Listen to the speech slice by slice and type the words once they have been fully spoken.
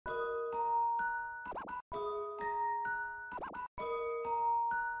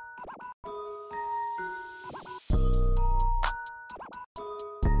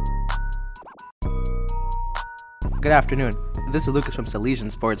Good afternoon. This is Lucas from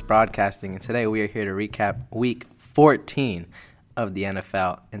Salesian Sports Broadcasting, and today we are here to recap Week 14 of the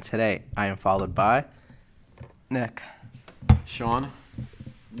NFL. And today I am followed by Nick. Sean.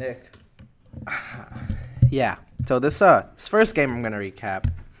 Nick. Yeah. So this first game I'm going to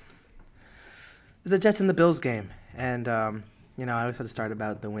recap is the Jets and the Bills game. And, I always have to start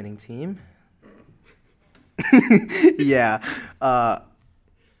about the winning team. Yeah. The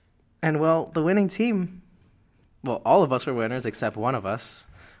winning team, all of us were winners except one of us.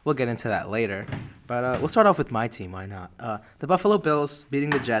 We'll get into that later. But we'll start off with my team. Why not? The Buffalo Bills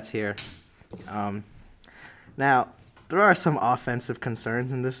beating the Jets here. Now, there are some offensive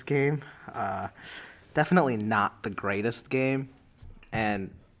concerns in this game. Definitely not the greatest game.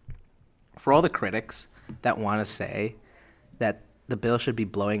 And for all the critics that want to say that the Bills should be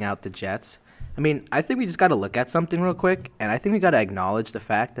blowing out the Jets, I think we just got to look at something real quick, and I think we got to acknowledge the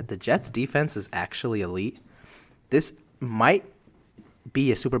fact that the Jets' defense is actually elite. This might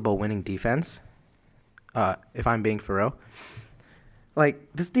be a Super Bowl winning defense, if I'm being for real.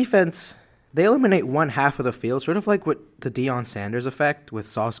 This defense, they eliminate one half of the field, sort of like with the Deion Sanders effect with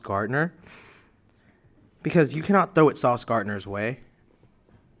Sauce Gardner, because you cannot throw it Sauce Gardner's way.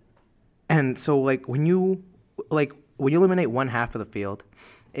 And so, when you eliminate one half of the field,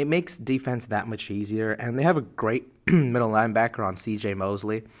 it makes defense that much easier. And they have a great middle linebacker on C.J.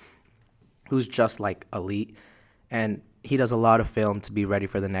 Mosley, who's just, elite. And he does a lot of film to be ready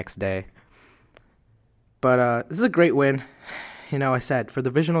for the next day. But this is a great win. I said, for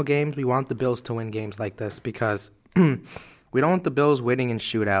divisional games, we want the Bills to win games like this because we don't want the Bills winning in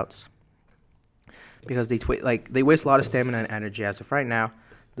shootouts. Because they waste a lot of stamina and energy. As of right now,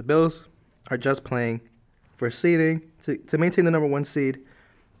 the Bills are just playing for seeding, to maintain the number one seed,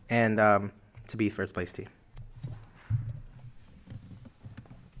 and to be first place team.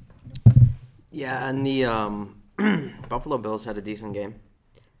 Yeah, and the Buffalo Bills had a decent game.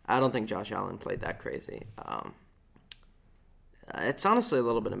 I don't think Josh Allen played that crazy. It's honestly a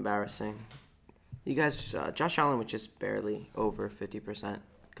little bit embarrassing. You guys, Josh Allen was just barely over 50%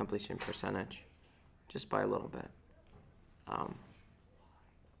 completion percentage, just by a little bit.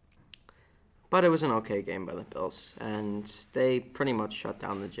 But it was an okay game by the Bills, and they pretty much shut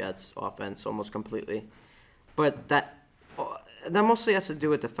down the Jets' offense almost completely. But that mostly has to do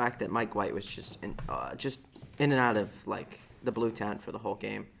with the fact that Mike White was just in and out of the blue tent for the whole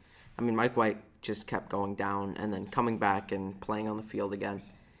game. Mike White just kept going down and then coming back and playing on the field again.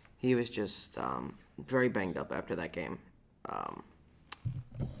 He was just very banged up after that game.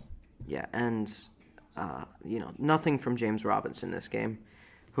 Nothing from James Robinson this game,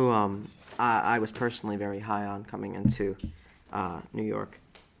 who I was personally very high on coming into New York.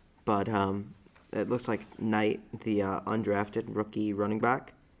 But it looks like Knight, the undrafted rookie running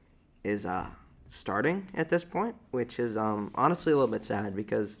back, is starting at this point, which is honestly a little bit sad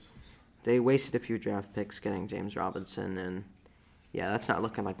because they wasted a few draft picks getting James Robinson, and that's not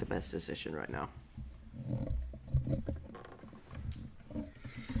looking like the best decision right now.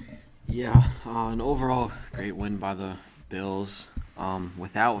 Yeah, an overall great win by the Bills.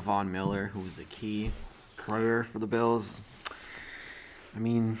 Without Von Miller, who was a key player for the Bills,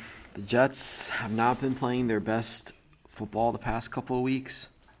 the Jets have not been playing their best football the past couple of weeks.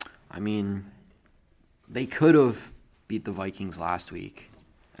 They could have beat the Vikings last week.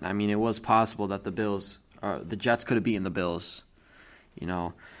 And, it was possible that the Jets could have beaten the Bills,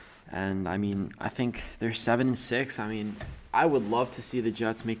 And, I think they're 7-6. I would love to see the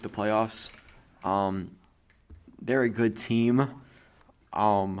Jets make the playoffs. They're a good team.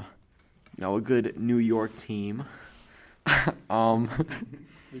 A good New York team.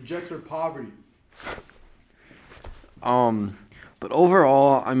 The Jets are poverty. But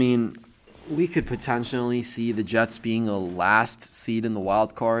overall, we could potentially see the Jets being a last seed in the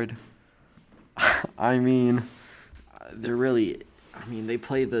wild card. They're really, they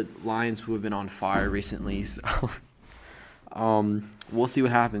play the Lions, who have been on fire recently, so we'll see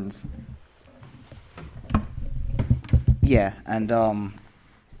what happens. Yeah, and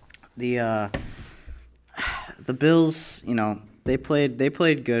the Bills, they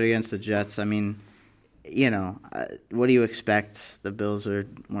played good against the Jets. What do you expect? The Bills are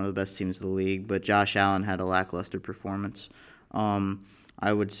one of the best teams in the league, but Josh Allen had a lackluster performance.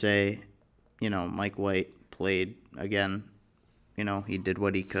 I would say, Mike White played again. He did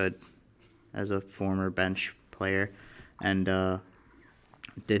what he could as a former bench player, and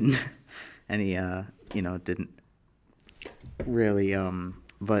didn't really.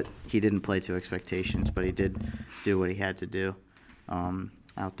 But he didn't play to expectations. But he did do what he had to do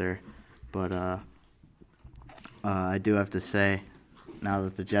out there. But I do have to say, now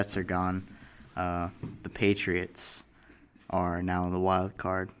that the Jets are gone, The Patriots are now in the wild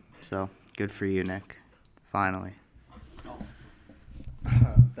card. So good for you, Nick. Finally.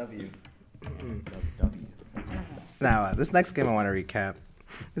 W. Now, this next game I want to recap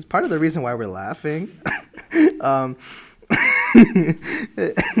is part of the reason why we're laughing.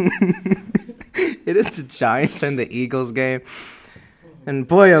 It is the Giants and the Eagles game. And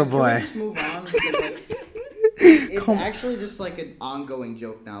boy, oh boy. Can we just move on? Because, it's actually just like an ongoing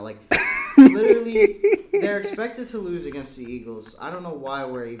joke now. Like, literally, they're expected to lose against the Eagles. I don't know why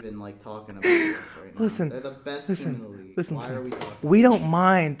we're even like talking about this right now. Listen, they're the best team in the league. Why are we talking? We don't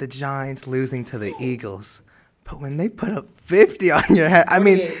mind the Giants losing to the Eagles, but when they put up 50 on your head,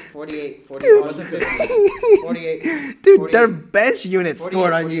 48, dude. wasn't 50. 48. Dude, 48. their bench unit 48,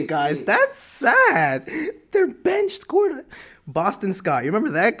 scored on you 48, guys. 48. That's sad. Their bench scored on Boston Scott. You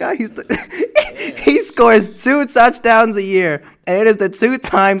remember that guy? He scores 2 touchdowns a year, and it is the 2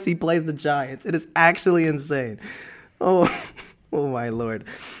 times he plays the Giants. It is actually insane. Oh my Lord.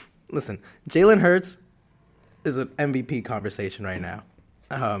 Listen, Jalen Hurts is an MVP conversation right now.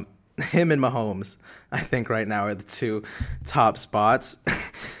 Him and Mahomes, I think right now are the 2 top spots.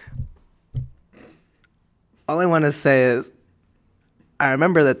 All I want to say is I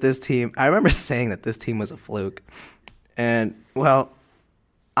remember saying that this team was a fluke. And, well,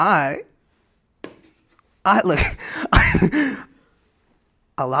 I look,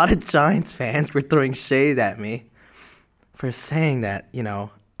 a lot of Giants fans were throwing shade at me for saying that,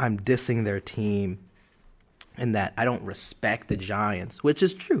 I'm dissing their team and that I don't respect the Giants, which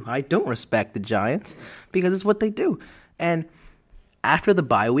is true. I don't respect the Giants because it's what they do. And after the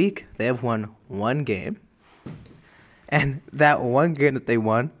bye week, they have won 1 game. And that 1 game that they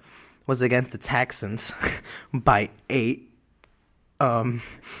won was against the Texans by 8.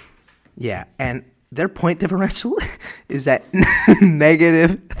 Yeah, and their point differential is at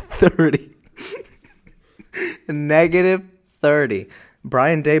 -30. -30.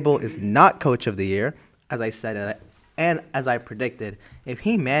 Brian Daboll is not coach of the year, as I said, and as I predicted. If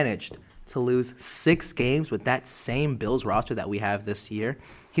he managed to lose 6 games with that same Bills roster that we have this year,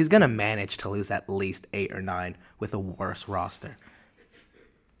 he's going to manage to lose at least 8 or 9 with a worse roster.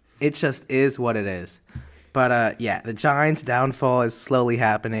 It just is what it is. But, yeah, the Giants' downfall is slowly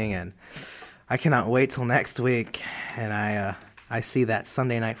happening, and I cannot wait till next week. And I see that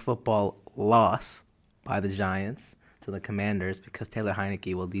Sunday Night Football loss by the Giants to the Commanders because Taylor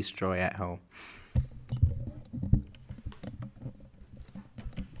Heineke will destroy at home.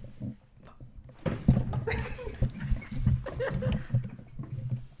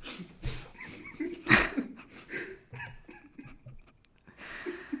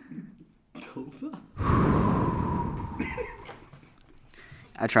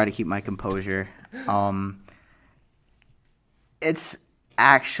 I try to keep my composure. It's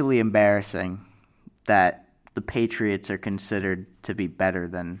actually embarrassing that the Patriots are considered to be better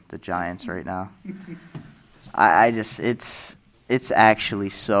than the Giants right now. It's actually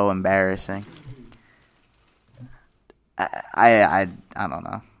so embarrassing. I don't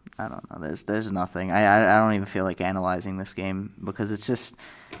know. There's nothing. I don't even feel like analyzing this game because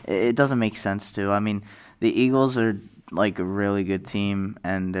it doesn't make sense to. I mean, the Eagles are like a really good team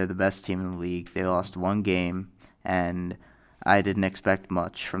and they're the best team in the league. They lost 1 game and I didn't expect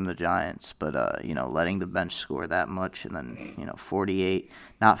much from the Giants, but letting the bench score that much and then 48,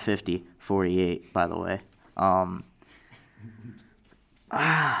 not 50, 48 by the way.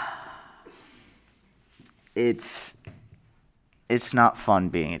 It's not fun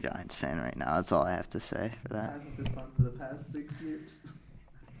being a Giants fan right now. That's all I have to say for that. It hasn't been fun for the past 6 years.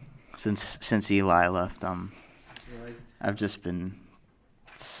 Since Eli left, I've just been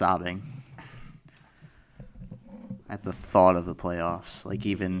sobbing at the thought of the playoffs. Like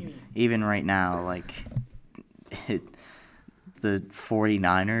even right now, like the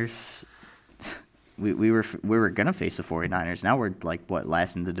 49ers. We were gonna face the 49ers. Now we're like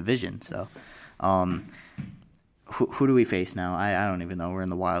last in the division. So, who do we face now? I don't even know. We're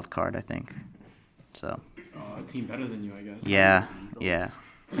in the wild card, I think. So. A team better than you, I guess. Yeah.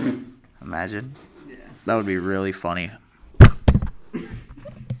 Imagine. Yeah. That would be really funny.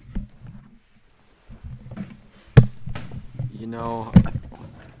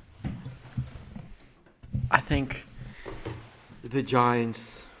 I think the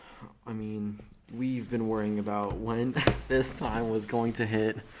Giants, we've been worrying about when this time was going to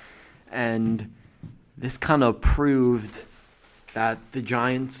hit, and this kind of proved that the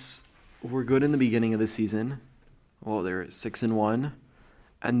Giants were good in the beginning of the season. Well, they're 6-1,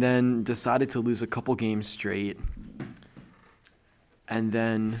 and then decided to lose a couple games straight, and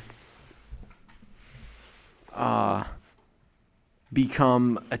then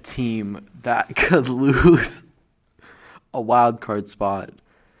become a team that could lose a wild card spot.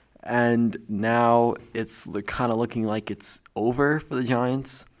 And now it's kind of looking like it's over for the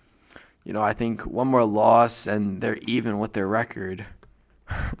Giants. I think one more loss and they're even with their record.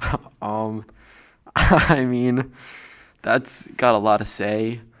 I mean, that's got a lot to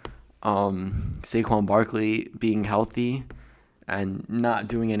say. Saquon Barkley being healthy and not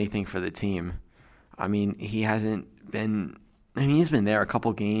doing anything for the team. I mean, he's been there a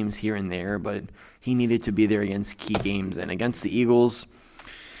couple games here and there, but he needed to be there against key games. And against the Eagles,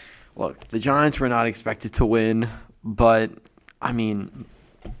 look, the Giants were not expected to win, but, I mean,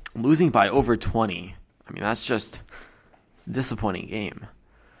 losing by over 20, it's a disappointing game.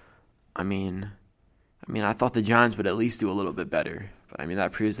 I thought the Giants would at least do a little bit better, but,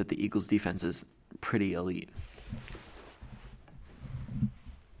 that proves that the Eagles' defense is pretty elite.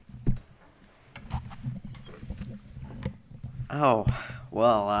 Oh,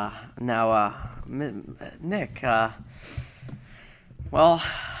 well, now, Nick, well,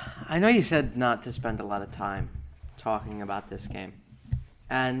 I know you said not to spend a lot of time talking about this game,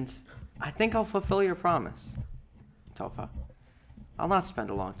 and I think I'll fulfill your promise, Topher. I'll not spend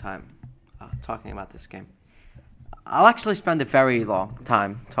a long time talking about this game. I'll actually spend a very long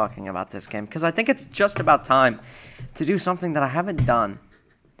time talking about this game, because I think it's just about time to do something that I haven't done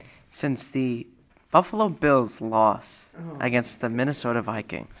since the Buffalo Bills loss against the Minnesota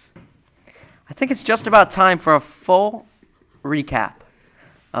Vikings. I think it's just about time for a full recap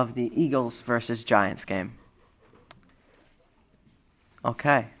of the Eagles versus Giants game.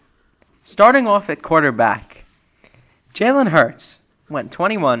 Okay. Starting off at quarterback, Jalen Hurts went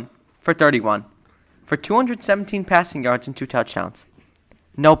 21 for 31 for 217 passing yards and 2 touchdowns.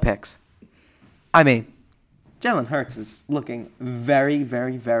 No picks. Jalen Hurts is looking very,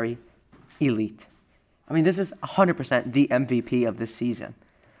 very, very elite. This is 100% the MVP of this season.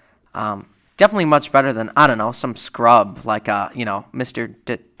 Definitely much better than, some scrub like, Mr.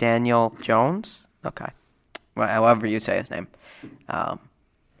 Daniel Jones. Okay. Well, however you say his name.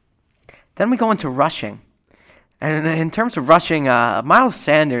 Then we go into rushing. And in terms of rushing, Miles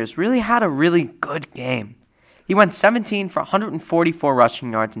Sanders really had a really good game. He went 17 for 144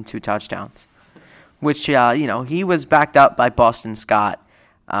 rushing yards and 2 touchdowns, which, he was backed up by Boston Scott.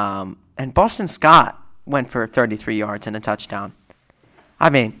 And Boston Scott went for 33 yards and a touchdown.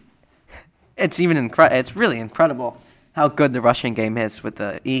 It's really incredible how good the rushing game is with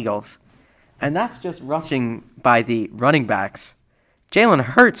the Eagles. And that's just rushing by the running backs. Jalen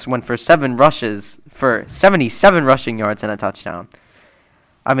Hurts went for 7 rushes for 77 rushing yards and a touchdown.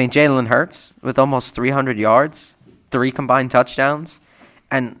 Jalen Hurts with almost 300 yards, 3 combined touchdowns,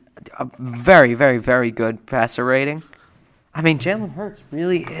 and a very, very, very good passer rating. Jalen Hurts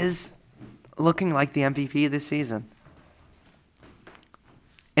really is looking like the MVP this season.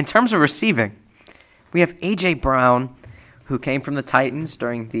 In terms of receiving, we have A.J. Brown, who came from the Titans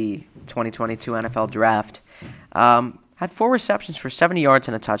during the 2022 NFL Draft. Had 4 receptions for 70 yards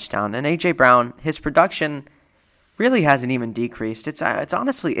and a touchdown. And A.J. Brown, his production really hasn't even decreased. It's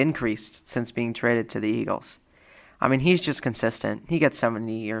honestly increased since being traded to the Eagles. He's just consistent. He gets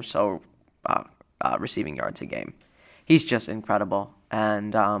 70 or so receiving yards a game. He's just incredible.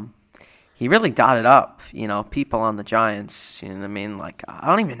 And he really dotted up, people on the Giants. I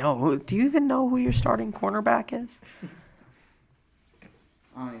don't even know. Do you even know who your starting cornerback is?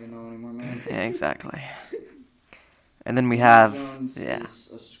 I don't even know anymore, man. Yeah, exactly. And then we have, Jones is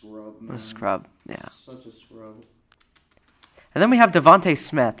a scrub, man. A scrub, yeah. Such a scrub. And then we have Devontae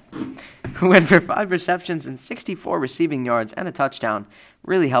Smith, who went for 5 receptions and 64 receiving yards and a touchdown,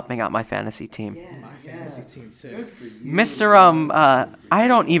 really helping out my fantasy team. Yeah, My fantasy team, too. Good for you. Mr. I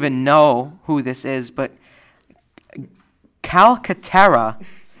don't even know who this is, but Calcaterra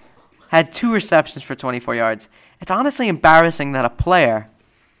had 2 receptions for 24 yards. It's honestly embarrassing that a player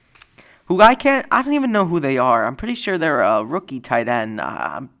who I don't even know who they are. I'm pretty sure they're a rookie tight end.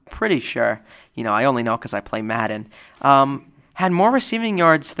 I'm pretty sure. I only know because I play Madden. Had more receiving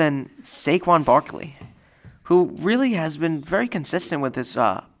yards than Saquon Barkley, who really has been very consistent with his,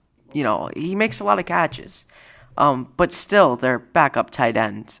 he makes a lot of catches. But still, their backup tight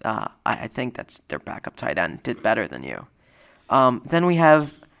end, I think that's their backup tight end, did better than you. Then we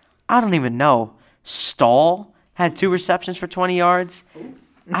have, I don't even know, Stahl had 2 receptions for 20 yards.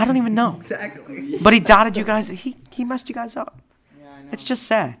 I don't even know. Exactly. But he dotted you guys. He messed you guys up. Yeah, I know. It's just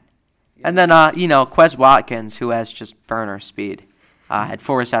sad. And then, Quez Watkins, who has just burner speed, had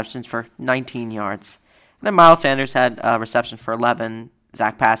 4 receptions for 19 yards. And then Miles Sanders had a reception for 11.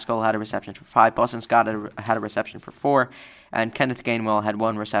 Zach Pascal had a reception for 5. Boston Scott had a reception for 4. And Kenneth Gainwell had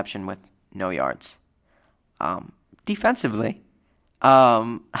 1 reception with no yards. Defensively,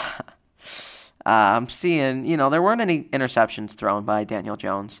 I'm seeing, there weren't any interceptions thrown by Daniel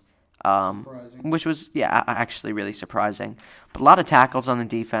Jones, which was, actually really surprising. But a lot of tackles on the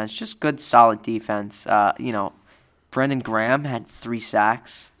defense, just good, solid defense. Brendan Graham had 3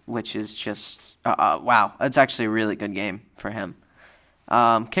 sacks, which is just, wow. That's actually a really good game for him.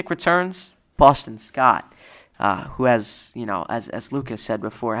 Kick returns, Boston Scott, who has, as Lucas said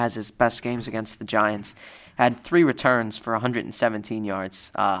before, has his best games against the Giants, had 3 returns for 117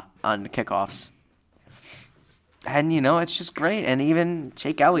 yards on the kickoffs. And, it's just great. And even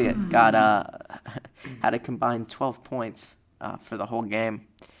Jake Elliott got had a combined 12 points for the whole game,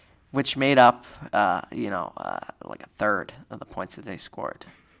 which made up, like a third of the points that they scored.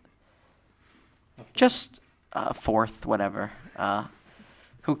 Just a fourth, whatever.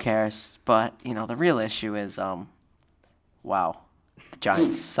 Who cares? But, the real issue is, wow, the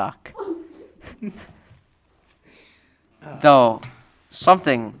Giants suck. Though,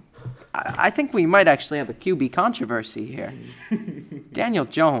 I think we might actually have a QB controversy here. Daniel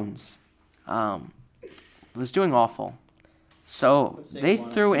Jones was doing awful. So they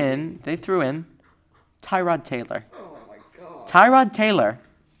threw in Tyrod Taylor. Oh my God. Tyrod Taylor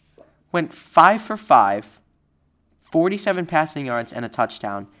went 5 for 5, 47 passing yards and a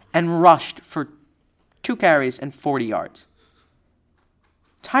touchdown, and rushed for 2 carries and 40 yards.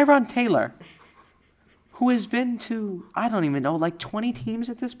 Tyrod Taylor, who has been to, I don't even know, like 20 teams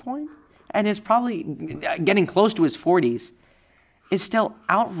at this point, and is probably getting close to his 40s, is still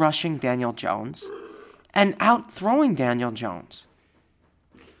out-rushing Daniel Jones and out-throwing Daniel Jones.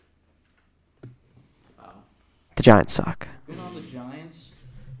 Wow. The Giants suck. Been on the Giants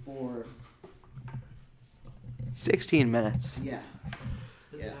for 16 minutes. yeah.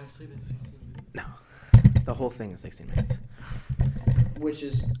 Has it actually been 16 minutes? No. The whole thing is 16 minutes. Which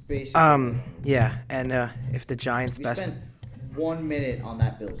is basically Yeah, and if the Giants' we best... spent 1 minute on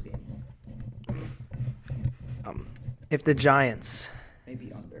that Bills game. If the Giants...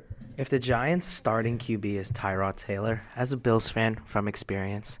 Maybe under. If the Giants' starting QB is Tyrod Taylor, as a Bills fan from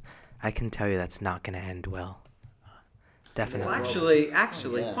experience, I can tell you that's not going to end well. Definitely. Well,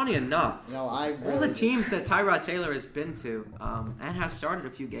 actually, Yeah. funny enough, No, I really all the just- teams that Tyrod Taylor has been to and has started a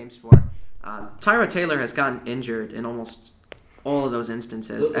few games for, Tyrod Taylor has gotten injured in almost all of those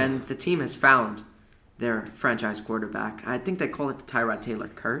instances, and the team has found their franchise quarterback. I think they call it the Tyrod Taylor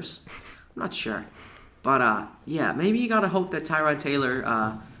curse. I'm not sure. But, maybe you got to hope that Tyrod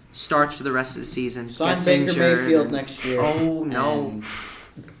Taylor starts for the rest of the season, Sign gets Baker injured. Mayfield next year. Oh, no. and-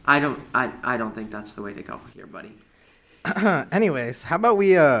 I don't think that's the way to go here, buddy. Anyways, how about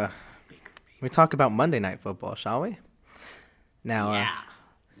we talk about Monday Night Football, shall we? Now,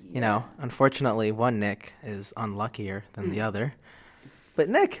 unfortunately, one Nick is unluckier than the other. But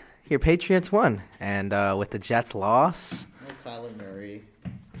Nick, your Patriots won, and with the Jets' loss, No Kyler Murray.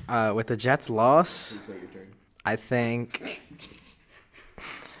 I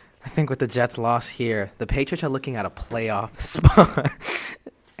think with the Jets' loss here, the Patriots are looking at a playoff spot,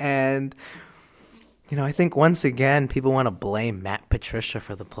 and. I think once again people want to blame Matt Patricia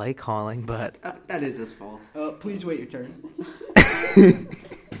for the play calling, but That is his fault. Please wait your turn.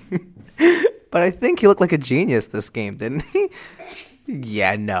 but I think he looked like a genius this game, didn't he?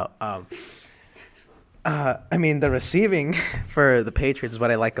 Yeah, no. I mean, the receiving for the Patriots is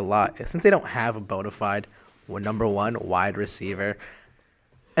what I like a lot. Since they don't have a bona fide number 1 wide receiver,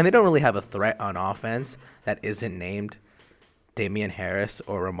 and they don't really have a threat on offense that isn't named Damian Harris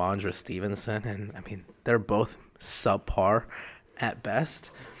or Ramondre Stevenson, and I mean they're both subpar at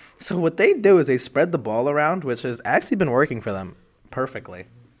best. So what they do is they spread the ball around, which has actually been working for them perfectly.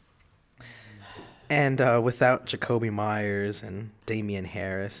 And without Jacoby Myers and Damian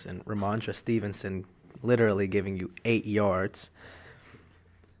Harris and Ramondre Stevenson literally giving you 8 yards,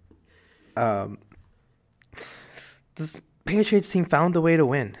 this Patriots team found a way to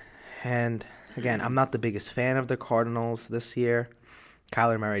win. And again, I'm not the biggest fan of the Cardinals this year.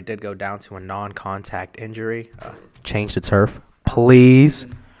 Kyler Murray did go down to a non-contact injury. Change the turf, please.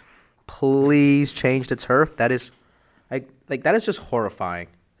 Please change the turf. That is, that is just horrifying.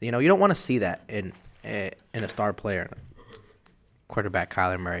 You don't want to see that in a star player, quarterback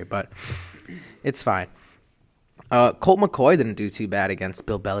Kyler Murray. But it's fine. Colt McCoy didn't do too bad against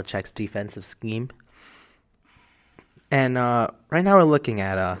Bill Belichick's defensive scheme. And right now we're looking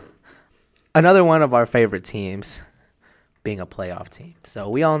at another one of our favorite teams being a playoff team. So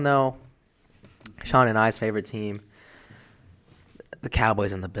we all know Sean and I's favorite team, the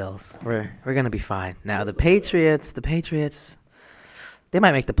Cowboys and the Bills. We're going to be fine. Now the Patriots, they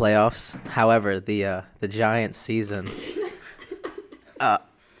might make the playoffs. However, the Giants season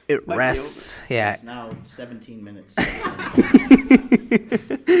it rests. Yeah. It's now 17 minutes.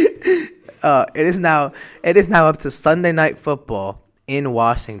 It is now up to Sunday Night Football in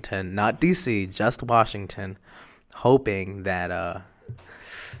Washington, not DC, just Washington, hoping that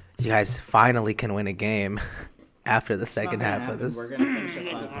you guys finally can win a game after the second half of this. We're gonna finish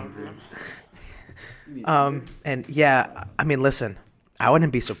at 500. And yeah, I mean, listen, I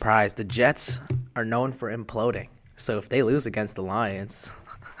wouldn't be surprised. The Jets are known for imploding, so if they lose against the Lions,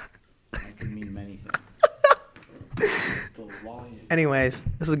 That could mean many things. anyways,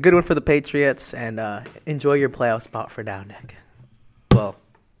 this is a good one for the Patriots, and enjoy your playoff spot for now, Nick. Well,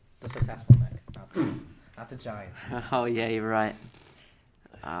 the successful Nick, not the Giants. Oh yeah, you're right.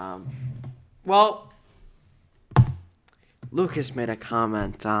 Well, Lucas made a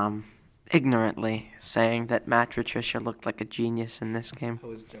comment, ignorantly, saying that Matt Patricia looked like a genius in this game. I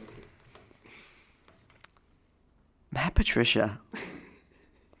was joking. Matt Patricia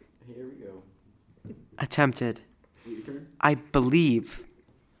Here we go. attempted, Your turn. I believe,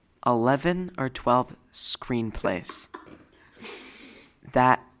 11 or 12 screenplays.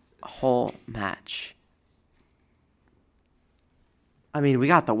 That whole match. I mean, we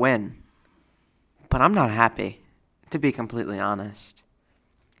got the win, but I'm not happy, to be completely honest.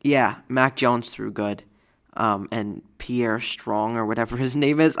 Yeah, Mac Jones threw good, and Pierre Strong, or whatever his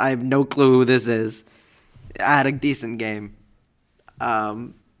name is, I have no clue who this is, had a decent game.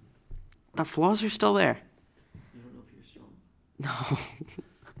 The flaws are still there. You don't know if you're strong. No.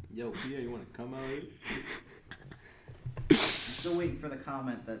 Yo, Pierre, you want to come out here? I'm still waiting for the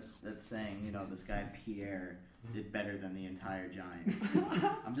comment that's saying, this guy Pierre did better than the entire Giants.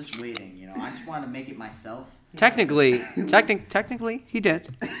 I'm just waiting, I just want to make it myself. Technically, he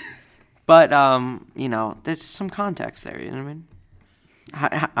did. But, there's some context there, you know what I mean?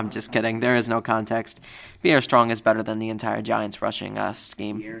 I'm just kidding. There is no context. Pierre Strong is better than the entire Giants rushing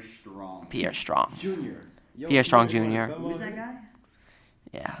scheme. Pierre Strong. Pierre Strong. Junior. Yo, Pierre Strong you wanna Jr. come Who's out that here? guy?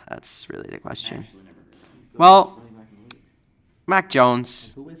 Yeah, that's really the question. Actually, never heard of him. He's the Well- best running back in the league. Mac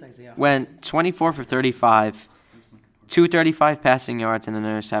Jones Who is Isaiah? went 24 for 35, 235 passing yards and an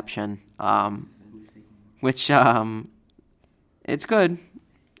interception, which it's good.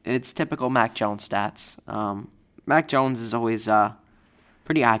 It's typical Mac Jones stats. Mac Jones is always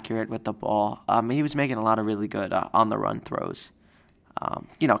pretty accurate with the ball. He was making a lot of really good on-the-run throws.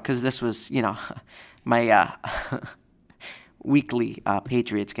 Because this was, my weekly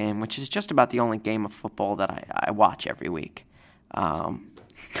Patriots game, which is just about the only game of football that I watch every week. But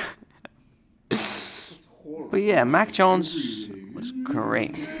yeah, Mac Jones was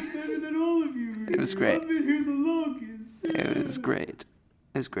great. It was great. It was great.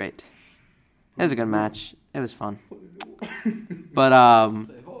 It was great. It was a good match. It was fun. But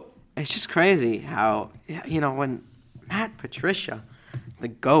it's just crazy how when Matt Patricia, the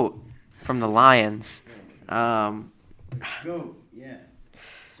GOAT from the Lions, Go. Yeah.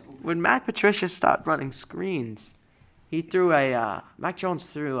 when Matt Patricia stopped running screens, he threw Mac Jones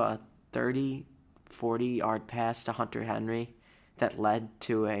threw a 30, 40-yard pass to Hunter Henry that led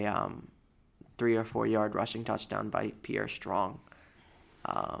to a 3 or 4 yard rushing touchdown by Pierre Strong.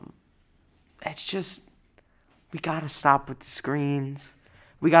 It's just, we gotta stop with the screens.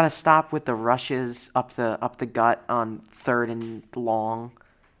 We gotta stop with the rushes up the gut on 3rd and long.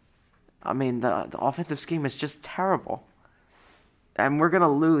 I mean, the offensive scheme is just terrible. And we're going to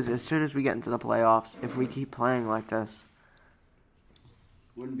lose as soon as we get into the playoffs if we keep playing like this.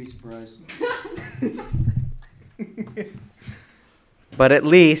 Wouldn't be surprised. But at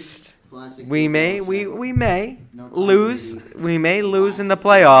least Classic we may football we may No Tom lose. Brady. We may lose in the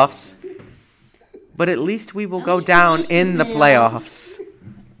playoffs. But at least we will go down in the playoffs.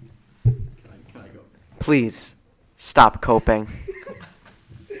 Can I go? Please stop coping.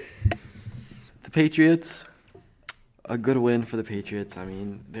 The Patriots, a good win for the Patriots. I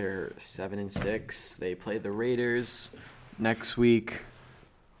mean, they're 7-6. They play the Raiders next week,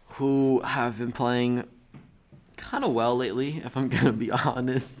 who have been playing kind of well lately, if I'm gonna be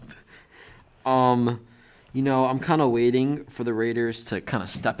honest. I'm kind of waiting for the Raiders to kind of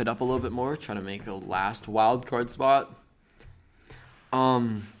step it up a little bit more, try to make a last wild card spot.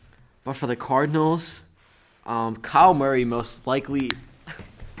 But for the Cardinals, Kyle Murray most likely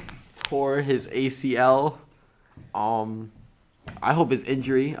tore his ACL. I hope his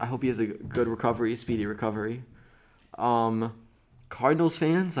injury. I hope he has a good recovery, speedy recovery. Cardinals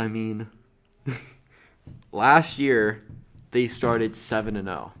fans, I mean, last year they started 7-0. I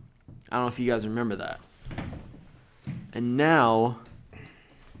don't know if you guys remember that. And now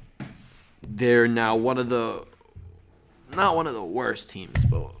they're now not one of the worst teams,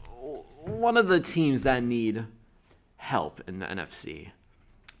 but one of the teams that need help in the NFC.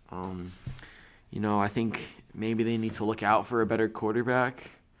 I think maybe they need to look out for a better quarterback.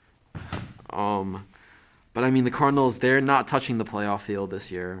 But I mean, the Cardinals, they're not touching the playoff field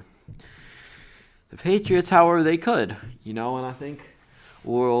this year. The Patriots, however, they could, and I think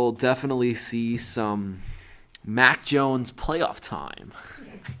we'll definitely see some Mac Jones playoff time.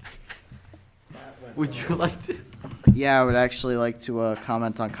 Would you like to? Yeah, I would actually like to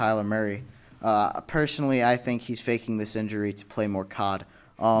comment on Kyler Murray. Personally, I think he's faking this injury to play more COD.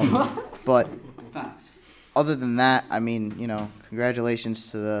 But Facts. other than that, I mean,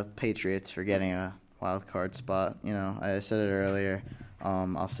 congratulations to the Patriots for getting a wild card spot. I said it earlier.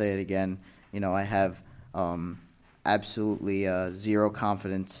 I'll say it again. I have absolutely zero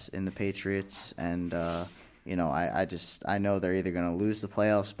confidence in the Patriots, and I know they're either going to lose the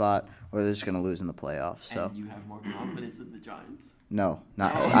playoff spot or they're just going to lose in the playoffs. So And you have more confidence in the Giants? no,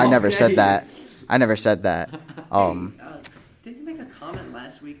 not. I never said that. I never said that. Didn't you make a comment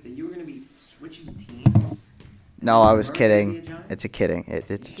last week that you were going to be switching teams? No, I was Murray kidding. be a Giant? It's a kidding. It's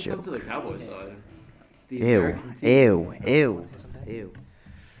a You should come joke. to the Cowboys side. The Ew, American team.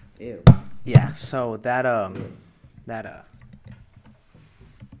 ew. Yeah, so that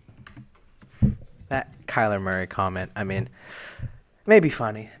Kyler Murray comment, I mean, may be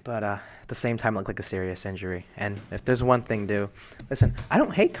funny, but at the same time looked like a serious injury. And if there's one thing to listen, I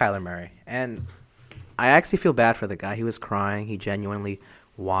don't hate Kyler Murray, and I actually feel bad for the guy. He was crying. He genuinely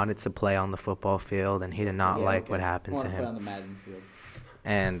wanted to play on the football field, and he did not like what happened to him. On the Madden field.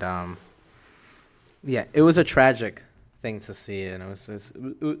 And yeah, it was a tragic thing to see, and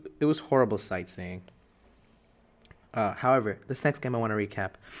it was horrible sightseeing. However, this next game I want to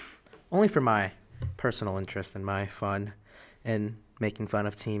recap, only for my personal interest and my fun in making fun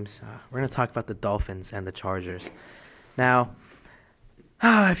of teams. We're going to talk about the Dolphins and the Chargers. Now,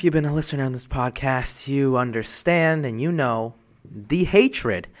 if you've been a listener on this podcast, you understand and you know the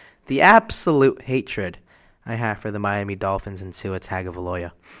hatred, the absolute hatred I have for the Miami Dolphins and Tua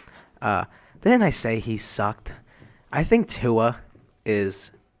Tagovailoa. Didn't I say he sucked? I think Tua is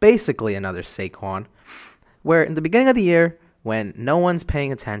basically another Saquon, where in the beginning of the year, when no one's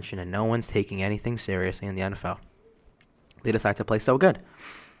paying attention and no one's taking anything seriously in the NFL, they decide to play so good.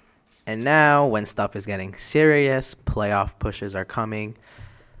 And now, when stuff is getting serious, playoff pushes are coming,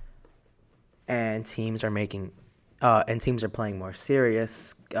 and teams are playing more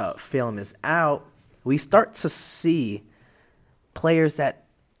serious, film is out, we start to see players that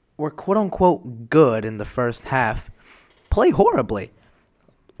were quote-unquote good in the first half play horribly,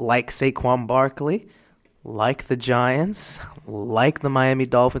 like Saquon Barkley, like the Giants, like the Miami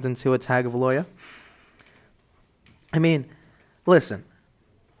Dolphins and Tua Tagovailoa. I mean, listen,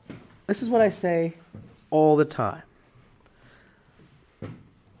 this is what I say all the time.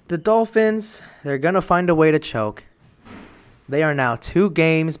 The Dolphins, they're going to find a way to choke. They are now 2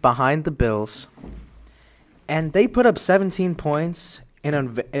 games behind the Bills, and they put up 17 points in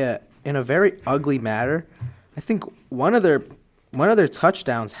a very ugly manner. I think one of their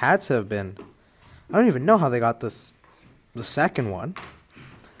touchdowns had to have been, I don't even know how they got the second one.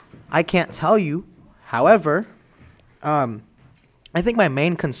 I can't tell you. However, I think my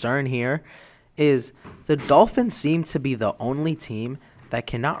main concern here is the Dolphins seem to be the only team that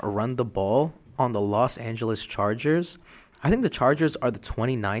cannot run the ball on the Los Angeles Chargers. I think the Chargers are the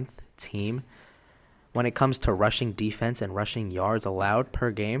 29th team when it comes to rushing defense and rushing yards allowed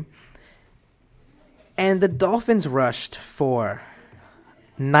per game. And the Dolphins rushed for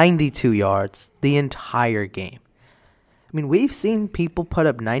 92 yards the entire game. I mean, we've seen people put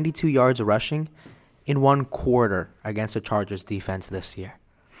up 92 yards rushing in 1 quarter against the Chargers defense this year.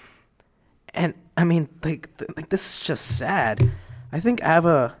 And I mean, like this is just sad. I think I have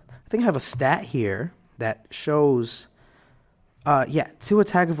a stat here that shows Tua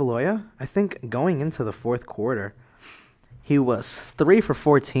Tagovailoa, I think going into the 4th quarter, he was 3 for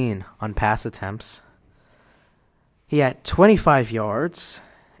 14 on pass attempts. He had 25 yards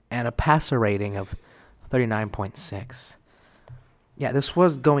and a passer rating of 39.6. Yeah, this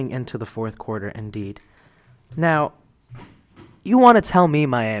was going into the 4th quarter indeed. Now, you want to tell me,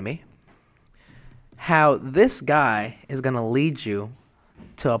 Miami, how this guy is going to lead you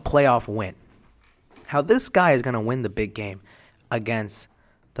to a playoff win. How this guy is going to win the big game against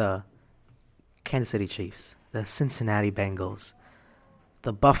the Kansas City Chiefs, the Cincinnati Bengals,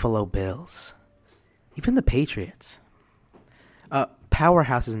 the Buffalo Bills, even the Patriots.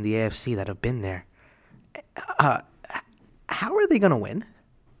 Powerhouses in the AFC that have been there. How are they going to win?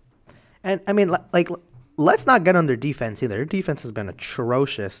 And, I mean, let's not get on their defense either. Their defense has been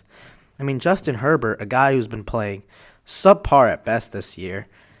atrocious. I mean, Justin Herbert, a guy who's been playing subpar at best this year,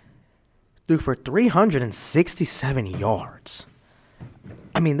 threw for 367 yards.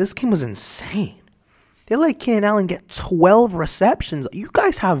 I mean, this game was insane. They let Keenan Allen get 12 receptions. You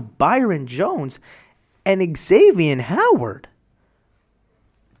guys have Byron Jones and Xavier Howard.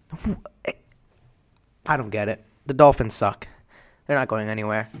 I don't get it. The Dolphins suck. They're not going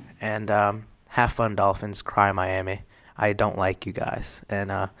anywhere. And have fun, Dolphins. Cry, Miami. I don't like you guys.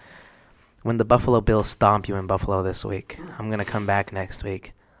 And when the Buffalo Bills stomp you in Buffalo this week, I'm going to come back next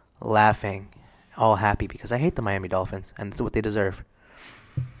week laughing, all happy, because I hate the Miami Dolphins, and it's what they deserve.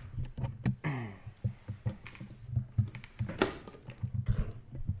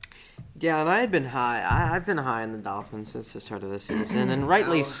 Yeah, and I've been high on the Dolphins since the start of the season, and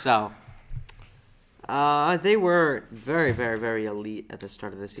rightly so. They were very, very, very elite at the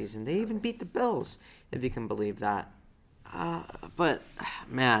start of the season. They even beat the Bills, if you can believe that. But,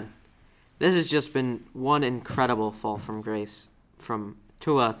 man, this has just been one incredible fall from grace from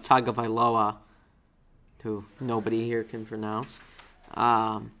Tua Tagovailoa, who nobody here can pronounce.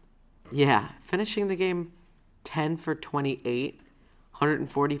 Finishing the game 10 for 28,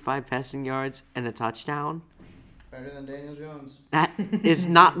 145 passing yards, and a touchdown. Better than Daniel Jones. That is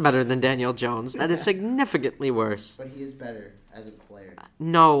not better than Daniel Jones. That is significantly worse. But he is better as a player.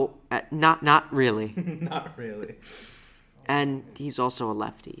 No, not really. Not really. And he's also a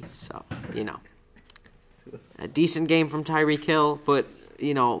lefty, so, A decent game from Tyreek Hill, but,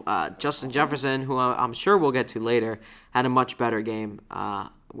 Justin Jefferson, who I'm sure we'll get to later, had a much better game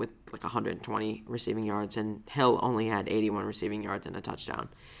with like 120 receiving yards, and Hill only had 81 receiving yards and a touchdown,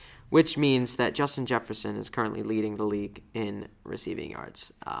 which means that Justin Jefferson is currently leading the league in receiving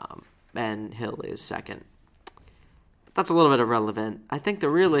yards, and Hill is second. But that's a little bit irrelevant. I think the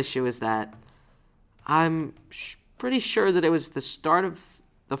real issue is that I'm pretty sure that it was the start of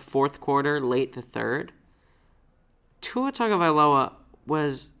the fourth quarter, late the third. Tua Tagovailoa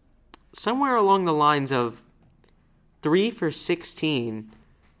was somewhere along the lines of 3 for 16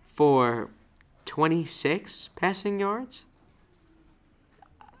 for 26 passing yards.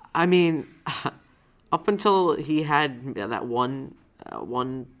 I mean, up until he had that one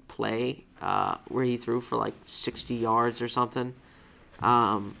play where he threw for like 60 yards or something,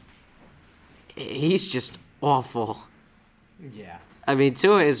 he's just awful. Yeah. I mean,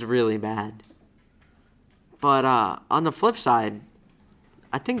 Tua is really bad. But on the flip side,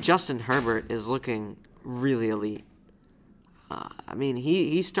 I think Justin Herbert is looking really elite. I mean,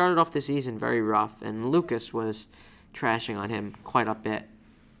 he started off the season very rough, and Lucas was trashing on him quite a bit.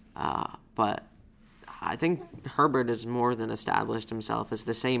 But I think Herbert has more than established himself as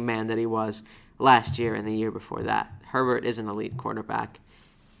the same man that he was last year and the year before that. Herbert is an elite quarterback,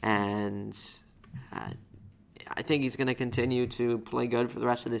 and I think he's going to continue to play good for the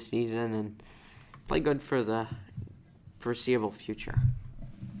rest of the season and play good for the foreseeable future.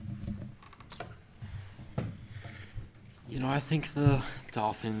 I think the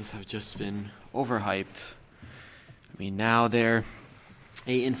Dolphins have just been overhyped. I mean, now they're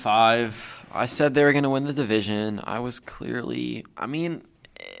 8-5. I said they were going to win the division. I was clearly... I mean,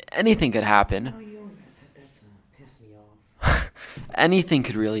 anything could happen. Oh, you said that's piss me off. Anything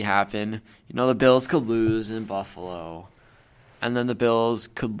could really happen. The Bills could lose in Buffalo. And then the Bills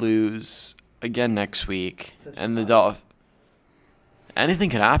could lose again next week. And the Dolphins...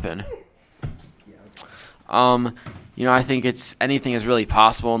 Anything could happen. I think anything is really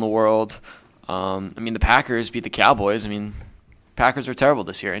possible in the world. The Packers beat the Cowboys. Packers are terrible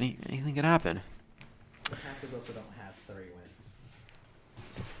this year. Anything can happen. The Packers also don't have 3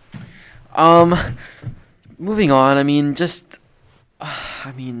 wins. Moving on. I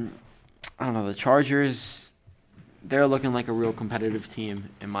don't know. The Chargers, they're looking like a real competitive team,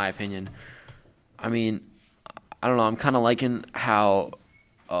 in my opinion. I don't know. I'm kind of liking how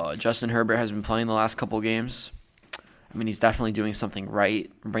Justin Herbert has been playing the last couple games. He's definitely doing something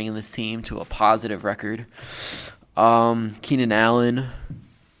right, bringing this team to a positive record. Keenan Allen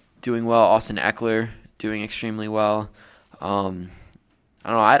doing well. Austin Eckler doing extremely well. I don't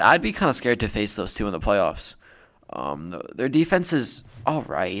know. I'd be kind of scared to face those two in the playoffs. Their defense is all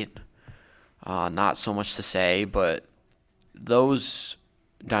right. Not so much to say, but those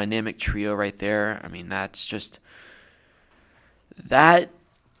dynamic trio right there, that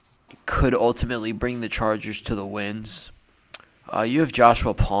could ultimately bring the Chargers to the wins. You have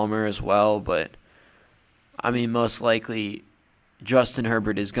Joshua Palmer as well, but most likely Justin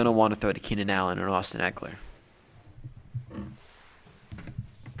Herbert is going to want to throw to Keenan Allen and Austin Eckler.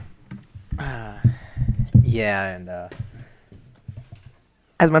 And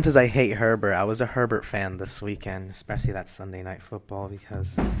as much as I hate Herbert, I was a Herbert fan this weekend, especially that Sunday Night Football,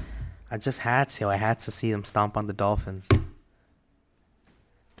 because I just had to. I had to see them stomp on the Dolphins.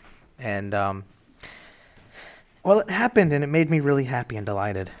 And Well, it happened, and it made me really happy and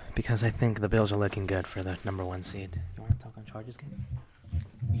delighted because I think the Bills are looking good for the number 1 seed. You want to talk on Chargers game?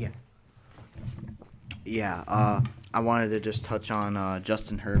 Yeah, I wanted to just touch on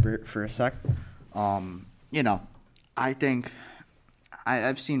Justin Herbert for a sec. I think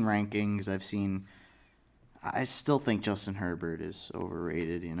I've seen rankings. I still think Justin Herbert is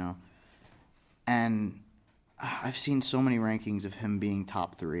overrated, and I've seen so many rankings of him being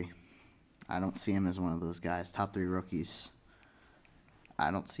top 3. I don't see him as one of those guys, top 3 rookies.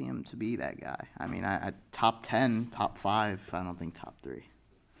 I don't see him to be that guy. I mean, I top 10, top 5. I don't think top 3.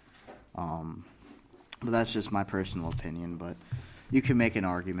 But that's just my personal opinion. But you can make an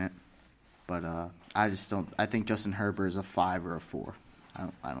argument. But I just don't. I think Justin Herbert is a 5 or a 4.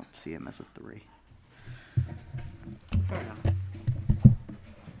 I don't see him as a 3. Fair enough.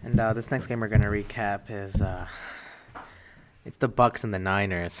 And this next game we're going to recap is it's the Bucs and the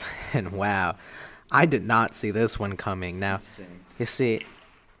Niners. And wow, I did not see this one coming. Now, you see,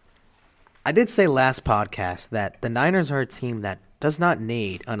 I did say last podcast that the Niners are a team that does not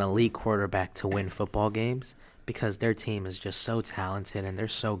need an elite quarterback to win football games because their team is just so talented and they're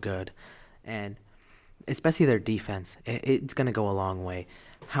so good. And especially their defense, it's going to go a long way.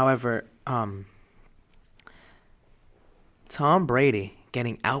 However, Tom Brady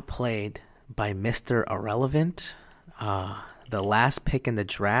getting outplayed by Mr. Irrelevant, the last pick in the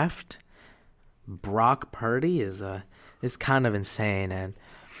draft, Brock Purdy, is kind of insane. And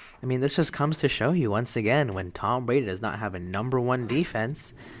I mean, this just comes to show you once again, when Tom Brady does not have a number 1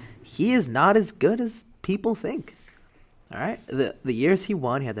 defense, he is not as good as people think. All right, the years he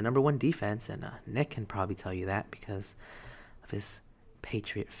won, he had the number 1 defense, and Nick can probably tell you that because of his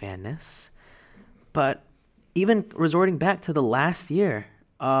Patriot fanness. But even resorting back to the last year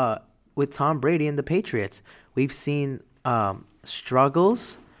with Tom Brady and the Patriots, we've seen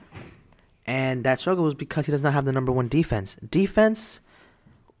struggles, and that struggle was because he does not have the number 1 defense. Defense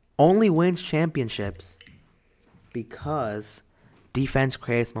only wins championships because defense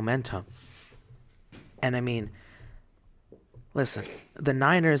creates momentum. And I mean, listen, the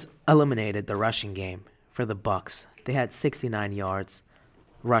Niners eliminated the rushing game for the Bucs. They had 69 yards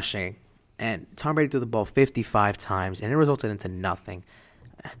rushing, and Tom Brady threw the ball 55 times, and it resulted into nothing.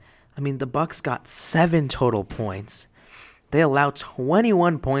 I mean, the Bucs got 7 total points. They allowed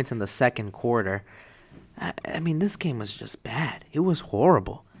 21 points in the second quarter. I mean, this game was just bad. It was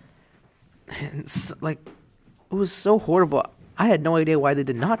horrible. And it was so horrible. I had no idea why they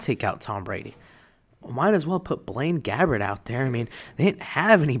did not take out Tom Brady. Might as well put Blaine Gabbert out there. I mean, they didn't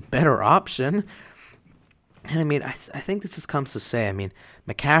have any better option. And I mean, I think this just comes to say, I mean,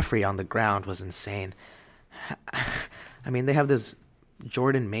 McCaffrey on the ground was insane. I mean, they have this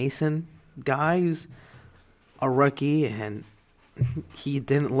Jordan Mason guy who's a rookie, and he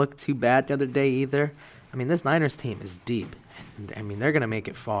didn't look too bad the other day either. I mean, this Niners team is deep. I mean, they're going to make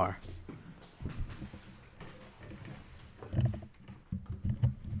it far.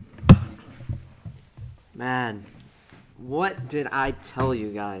 Man, what did I tell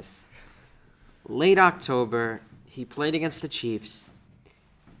you guys? Late October, he played against the Chiefs,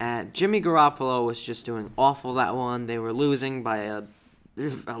 and Jimmy Garoppolo was just doing awful that one. They were losing by a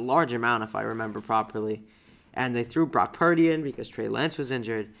large amount, if I remember properly. And they threw Brock Purdy in because Trey Lance was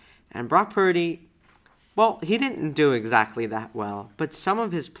injured. And Brock Purdy, well, he didn't do exactly that well, but some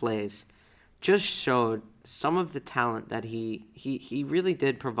of his plays just showed some of the talent that he really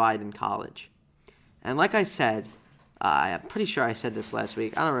did provide in college. And like I said, I'm pretty sure I said this last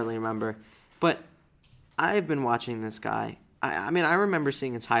week. I don't really remember. But I've been watching this guy. I mean, I remember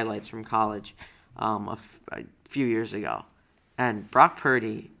seeing his highlights from college a few years ago. And Brock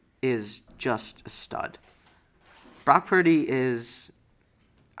Purdy is just a stud. Brock Purdy is...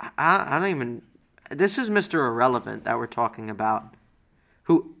 I don't even... This is Mr. Irrelevant that we're talking about,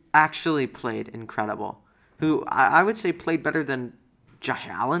 who actually played incredible. Who I would say played better than Josh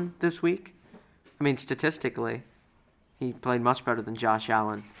Allen this week. I mean, statistically, he played much better than Josh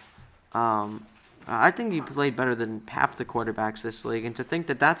Allen. I think he played better than half the quarterbacks this league. And to think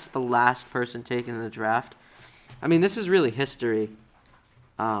that that's the last person taken in the draft, I mean, this is really history.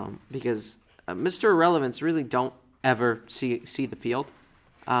 Because Mr. Irrelevants really don't ever see the field,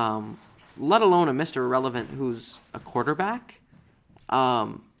 let alone a Mr. Irrelevant who's a quarterback.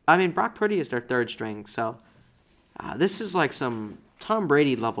 I mean, Brock Purdy is their third string, so this is like some Tom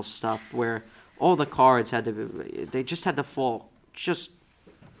Brady level stuff where all the cards they just had to fall just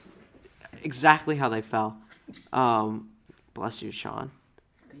exactly how they fell. Bless you, Sean.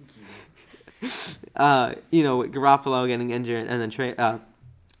 Thank you. Garoppolo getting injured, and then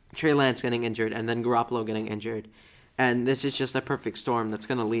Trey Lance getting injured, and then Garoppolo getting injured. And this is just a perfect storm that's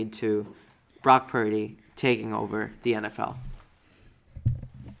going to lead to Brock Purdy taking over the NFL.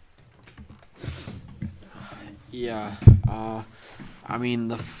 Yeah. I mean,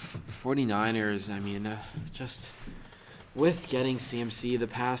 the 49ers, just with getting CMC the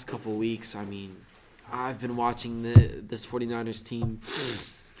past couple weeks, I've been watching this 49ers team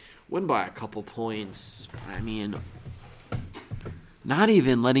win by a couple points. Not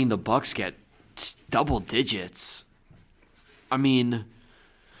even letting the Bucs get double digits.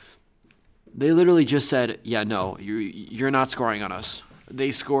 They literally just said, yeah, no, you're not scoring on us.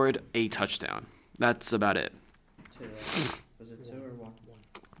 They scored a touchdown. That's about it. Was it 2 or 1?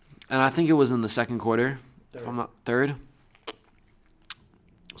 And I think it was in the second quarter, if I'm not third.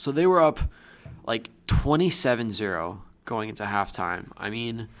 So they were up like 27-0 going into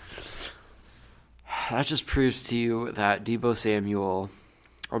halftime. That just proves to you that Deebo Samuel,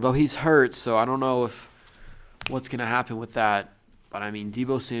 although he's hurt, so I don't know what's going to happen with that. But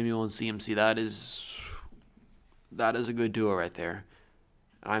Deebo Samuel and CMC, that is a good duo right there.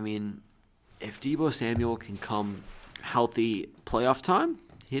 If Deebo Samuel can come healthy playoff time,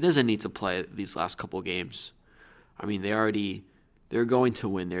 he doesn't need to play these last couple games. They're going to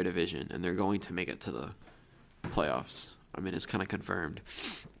win their division, and they're going to make it to the playoffs. It's kind of confirmed.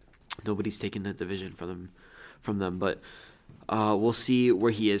 Nobody's taking the division from them, but we'll see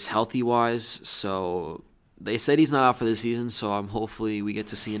where he is healthy-wise. So they said he's not out for the season, so hopefully we get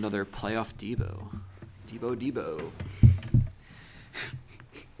to see another playoff Deebo. Deebo.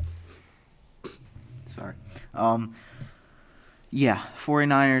 Sorry.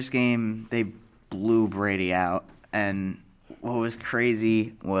 49ers game, they blew Brady out, and what was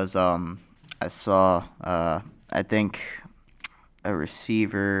crazy was I saw I think a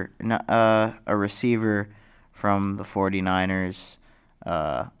receiver from the 49ers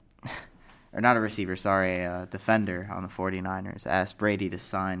or not a receiver, sorry, a defender on the 49ers asked Brady to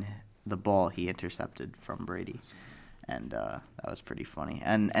sign the ball he intercepted from Brady. And that was pretty funny.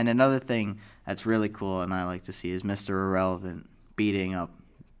 And another thing that's really cool and I like to see is Mr. Irrelevant beating up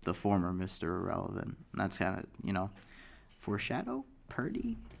the former Mr. Irrelevant. And that's kind of, foreshadow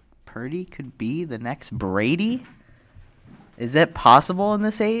Purdy. Purdy could be the next Brady? Is that possible in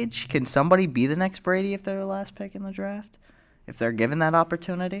this age? Can somebody be the next Brady if they're the last pick in the draft? If they're given that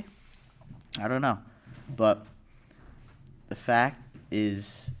opportunity? I don't know. But the fact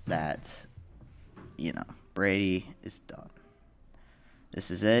is that, Brady is done. This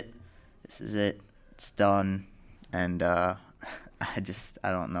is it. It's done. And I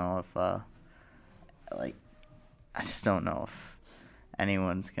don't know if I just don't know if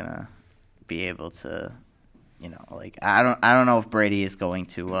anyone's gonna be able to, I don't know if Brady is going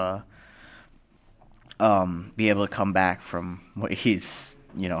to be able to come back from what he's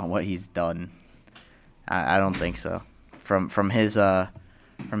done. I don't think so. From his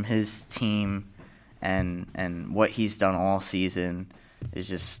team and what he's done all season is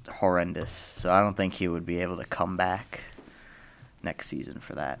just horrendous. So I don't think he would be able to come back next season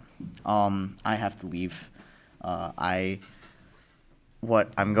for that. I have to leave.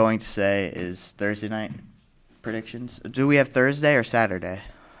 What I'm going to say is Thursday night predictions. Do we have Thursday or Saturday?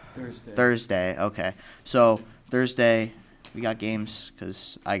 Thursday. Okay. So Thursday we got games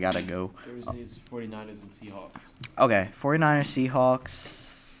because I gotta go. Thursday is 49ers and Seahawks. Okay, 49ers Seahawks.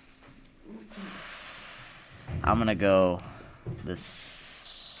 I'm gonna go the Seattle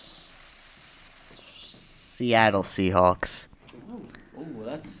Seahawks. Oh,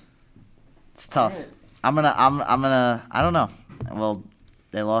 that's. It's tough. Right. I'm gonna. I don't know. Well,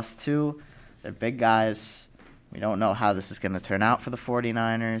 they lost 2. They're big guys. We don't know how this is gonna turn out for the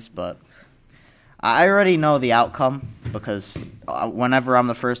 49ers, but I already know the outcome because whenever I'm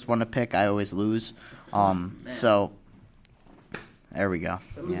the first one to pick, I always lose. So there we go.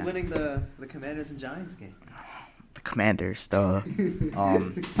 So who's winning the Commanders and Giants game? The Commanders, duh.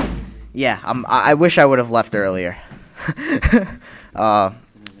 Yeah. I wish I would have left earlier.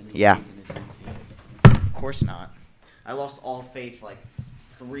 Yeah. Of course not. I lost all faith like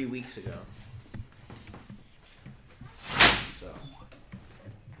 3 weeks ago. So.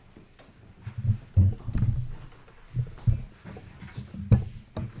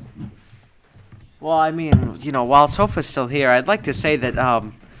 Well, while Sofa's still here, I'd like to say that,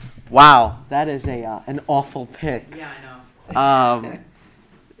 wow, that is an awful pick. Yeah, I know.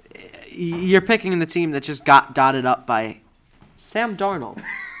 You're picking the team that just got dotted up by Sam Darnold.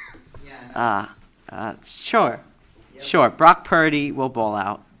 Yeah. Sure. Yep. Sure. Brock Purdy will ball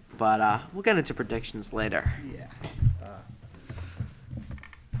out, but we'll get into predictions later. Yeah.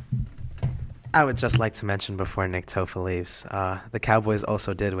 I would just like to mention before Nick Tofa leaves, the Cowboys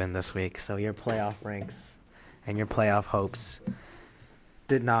also did win this week, so your playoff ranks and your playoff hopes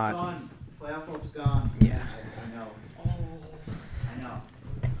did not Playoff hope's gone. Yeah. I know. I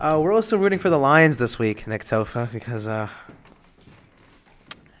know. We're also rooting for the Lions this week, Nick Tofa, because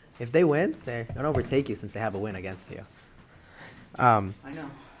if they win, they're going to overtake you since they have a win against you. I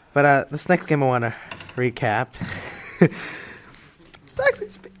know. But this next game I want to recap. It's actually,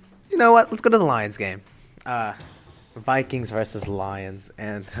 you know what? Let's go to the Lions game. Vikings versus Lions.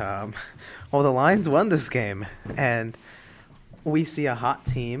 And, well, the Lions won this game. And we see a hot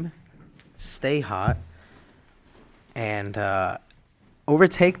team stay hot and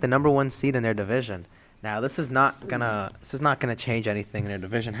overtake the number 1 seed in their division. Now, this is not gonna change anything in their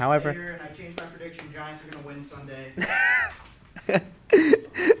division. However, And I changed my prediction. Giants are gonna win Sunday.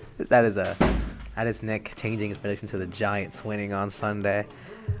 that is Nick changing his prediction to the Giants winning on Sunday.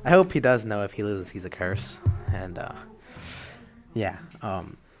 I hope he does know if he loses, he's a curse. And yeah.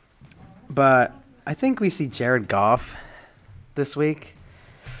 But I think we see Jared Goff this week.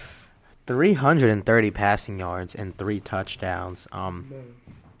 330 passing yards and 3 touchdowns. I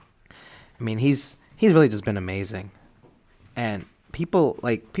mean, he's really just been amazing. And people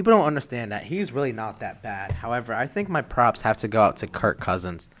don't understand that he's really not that bad. However, I think my props have to go out to Kirk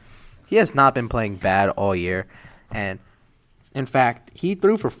Cousins. He has not been playing bad all year, and in fact, he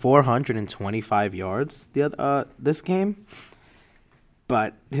threw for 425 yards this game.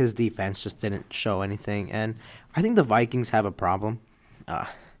 But his defense just didn't show anything, and I think the Vikings have a problem.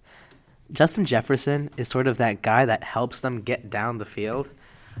 Justin Jefferson is sort of that guy that helps them get down the field.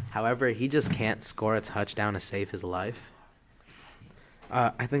 However, he just can't score a touchdown to save his life.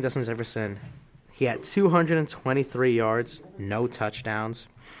 I think Justin Jefferson, he had 223 yards, no touchdowns,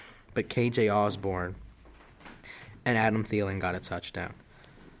 but KJ Osborne and Adam Thielen got a touchdown.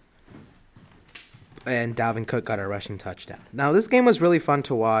 And Dalvin Cook got a rushing touchdown. Now, this game was really fun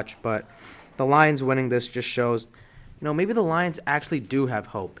to watch, but the Lions winning this just shows, maybe the Lions actually do have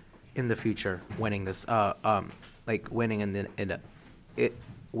hope in the future winning this, winning in the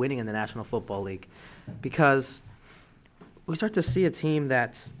National Football League, because we start to see a team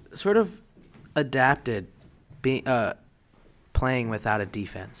that's sort of adapted, playing without a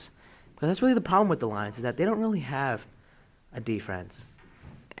defense. Because that's really the problem with the Lions, is that they don't really have a defense.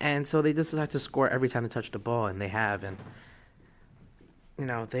 And so they just have to score every time they touch the ball, and they have. And,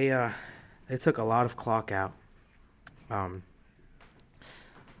 they took a lot of clock out.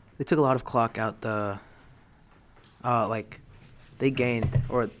 They took a lot of clock out. They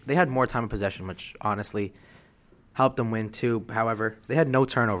had more time of possession, which honestly helped them win too. However, they had no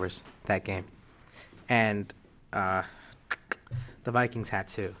turnovers that game. And the Vikings had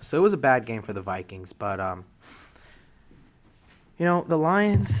 2. So it was a bad game for the Vikings, but the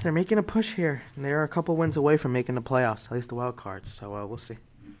Lions, they're making a push here. And they're a couple wins away from making the playoffs, at least the wild cards. So we'll see.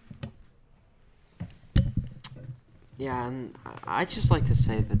 Yeah, and I just like to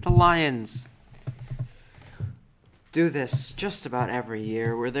say that the Lions do this just about every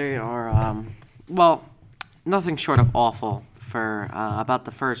year, where they are, nothing short of awful for about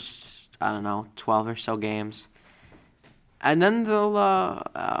the first, 12 or so games. And then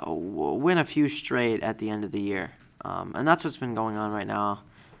they'll win a few straight at the end of the year. And that's what's been going on right now.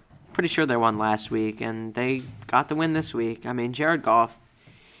 Pretty sure they won last week, and they got the win this week. I mean, Jared Goff,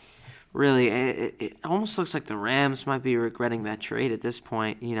 really, it almost looks like the Rams might be regretting that trade at this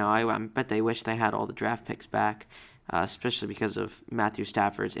point. I bet they wish they had all the draft picks back, especially because of Matthew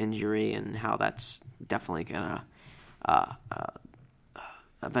Stafford's injury and how that's definitely going to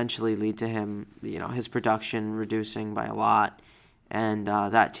eventually lead to him, his production reducing by a lot. And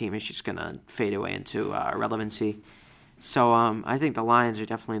that team is just going to fade away into irrelevancy. So I think the Lions are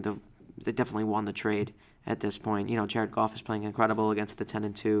they definitely won the trade at this point. Jared Goff is playing incredible against the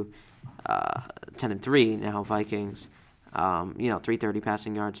 10-2, 10-3 now Vikings. 330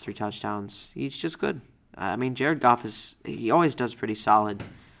 passing yards, 3 touchdowns. He's just good. I mean, Jared Goff he always does pretty solid.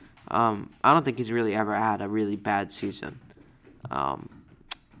 I don't think he's really ever had a really bad season. I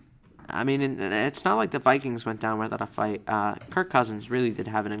mean, it's not like the Vikings went down without a fight. Kirk Cousins really did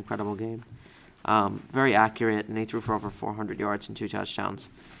have an incredible game. Very accurate, and he threw for over 400 yards and 2 touchdowns,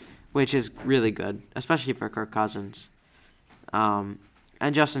 which is really good, especially for Kirk Cousins. And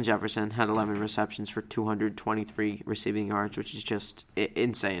Justin Jefferson had 11 receptions for 223 receiving yards, which is just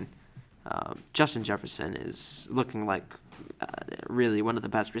insane. Justin Jefferson is looking like really one of the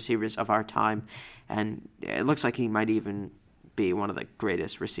best receivers of our time, and it looks like he might even be one of the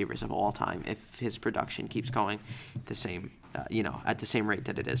greatest receivers of all time if his production keeps going the same, at the same rate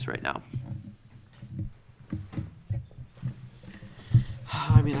that it is right now.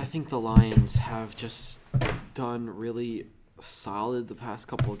 I mean, I think the Lions have just done really solid the past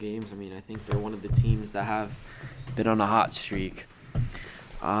couple of games. I mean, I think they're one of the teams that have been on a hot streak.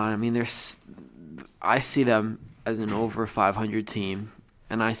 I mean, I see them as an over 500 team,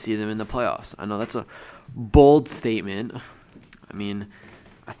 and I see them in the playoffs. I know that's a bold statement. I mean,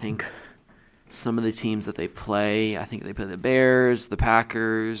 I think some of the teams that they play, I think they play the Bears, the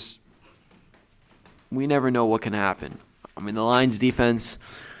Packers. We never know what can happen. I mean, the Lions' defense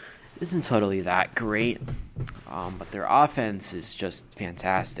isn't totally that great, but their offense is just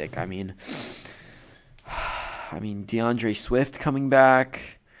fantastic. I mean, DeAndre Swift coming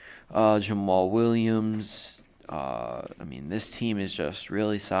back, Jamal Williams. This team is just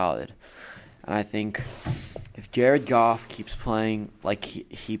really solid. And I think if Jared Goff keeps playing like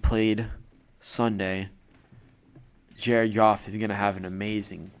he played Sunday, Jared Goff is going to have an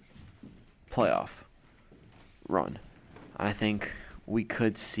amazing playoff run. And I think we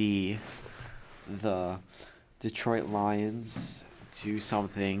could see the Detroit Lions do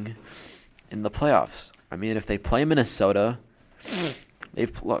something in the playoffs. I mean, if they play Minnesota, they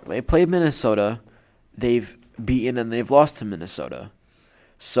played Minnesota, they've beaten and they've lost to Minnesota.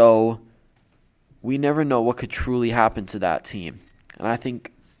 So we never know what could truly happen to that team. And I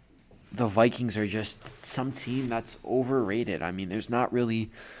think the Vikings are just some team that's overrated. I mean, there was never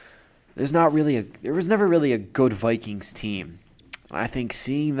really a good Vikings team. I think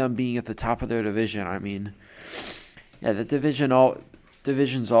seeing them being at the top of their division, I mean, yeah, the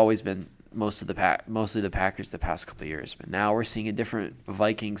division's always been mostly the Packers the past couple of years, but now we're seeing a different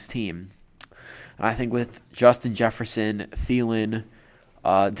Vikings team. And I think with Justin Jefferson, Thielen,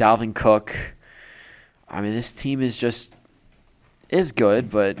 Dalvin Cook, I mean, this team is good,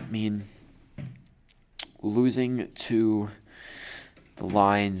 but I mean, losing to the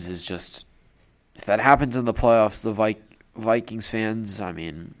Lions is just, if that happens in the playoffs, the Vikings fans, I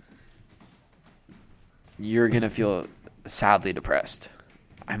mean, you're gonna feel sadly depressed.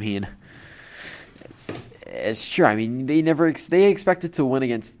 I mean, it's true. I mean, they expected to win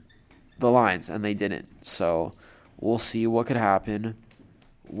against the Lions and they didn't. So we'll see what could happen.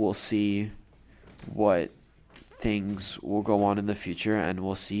 We'll see what things will go on in the future, and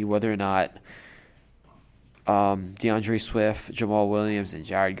we'll see whether or not DeAndre Swift, Jamal Williams, and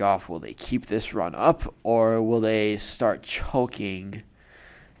Jared Goff, will they keep this run up, or will they start choking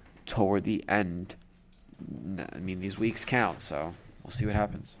toward the end? I mean, these weeks count, so we'll see what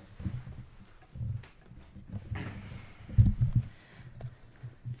happens.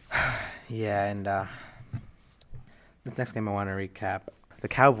 Yeah, and this next game I want to recap, the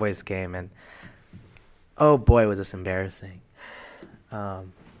Cowboys game, and oh boy, was this embarrassing. The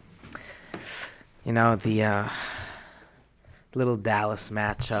little Dallas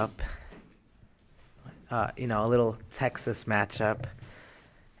matchup, a little Texas matchup,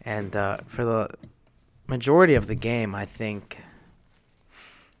 and for the majority of the game, I think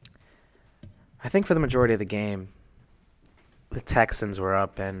for the majority of the game, the Texans were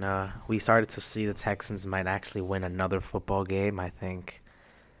up, and we started to see the Texans might actually win another football game, I think,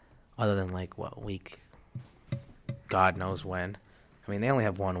 other than week, God knows when. I mean, they only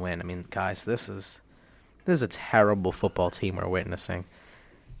have one win. I mean, guys, this is a terrible football team we're witnessing.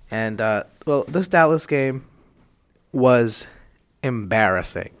 And, this Dallas game was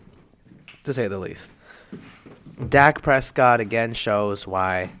embarrassing, to say the least. Dak Prescott again shows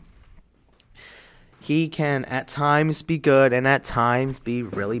why he can at times be good and at times be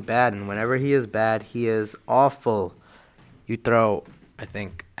really bad. And whenever he is bad, he is awful. You throw, I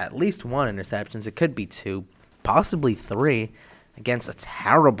think, at least one interceptions. It could be two, possibly three, against a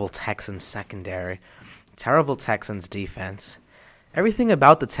terrible Texans secondary, terrible Texans defense. Everything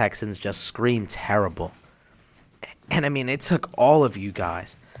about the Texans just screamed terrible. And, I mean, it took all of you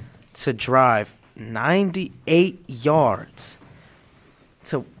guys to drive 98 yards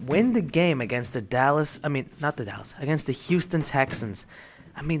to win the game against against the Houston Texans.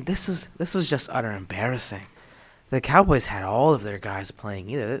 I mean, this was just utter embarrassing. The Cowboys had all of their guys playing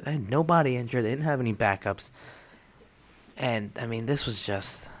either. They had nobody injured. They didn't have any backups. And, I mean, this was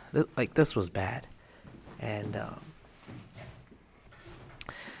just, this was bad. And,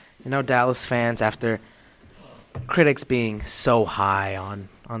 Dallas fans, after critics being so high on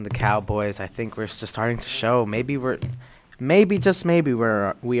the Cowboys, I think we're just starting to show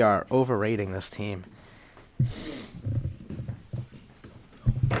we are overrating this team.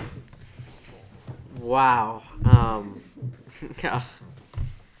 Wow.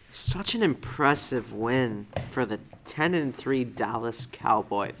 Such an impressive win for the 10-3 Dallas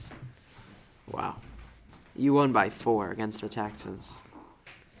Cowboys. Wow. You won by 4 against the Texans.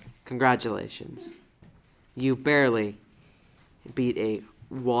 Congratulations. You barely beat a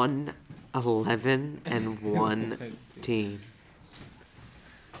 1-11-1 team.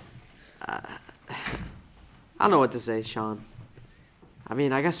 I don't know what to say, Sean. I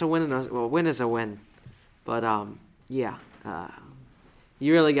mean, I guess a win is a win, but yeah,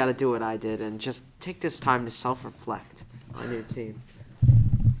 you really got to do what I did and just take this time to self-reflect on your team.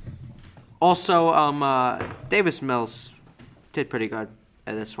 Also, Davis Mills did pretty good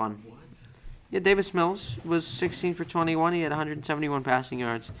at this one. What? Yeah, Davis Mills was 16 for 21. He had 171 passing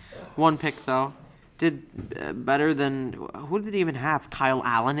yards. One pick, though. Did better than... Who did he even have? Kyle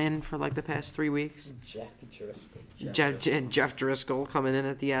Allen in for like the past 3 weeks? Jeff Driscoll coming in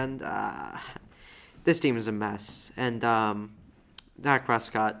at the end. This team is a mess. And Dak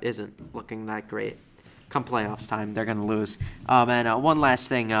Prescott isn't looking that great. Come playoffs time, they're going to lose. And one last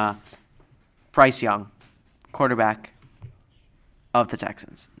thing. Bryce Young, quarterback of the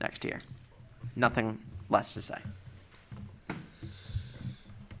Texans next year. Nothing less to say.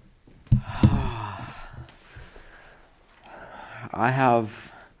 I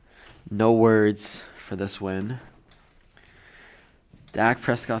have no words for this win. Dak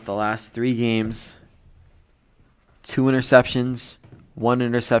Prescott, the last 3 games, 2 interceptions, 1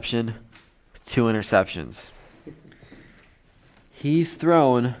 interception, 2 interceptions. He's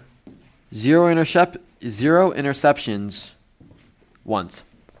thrown 0 interceptions once.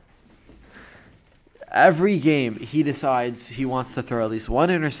 Every game, he decides he wants to throw at least 1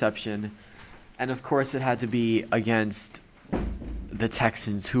 interception, and of course it had to be against the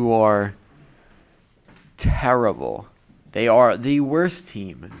Texans, who are terrible. They are the worst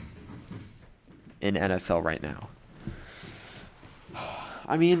team in NFL right now.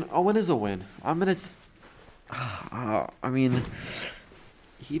 I mean, a win is a win.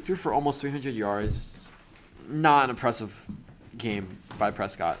 He threw for almost 300 yards. Not an impressive game by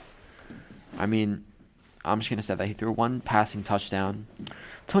Prescott. I mean, I'm just going to say that he threw 1 passing touchdown.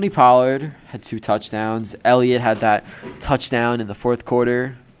 Tony Pollard had 2 touchdowns. Elliott had that touchdown in the 4th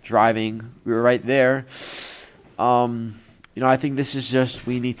quarter, driving. We were right there. I think this is just,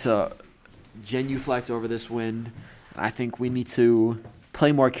 we need to genuflect over this win. I think we need to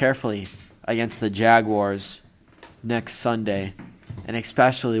play more carefully against the Jaguars next Sunday, and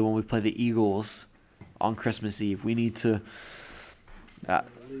especially when we play the Eagles on Christmas Eve. We need to...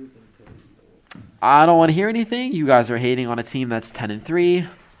 I don't want to hear anything. You guys are hating on a team that's 10-3.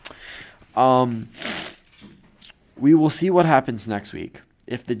 We will see what happens next week.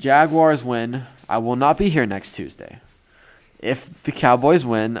 If the Jaguars win, I will not be here next Tuesday. If the Cowboys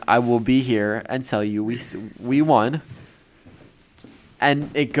win, I will be here and tell you we won.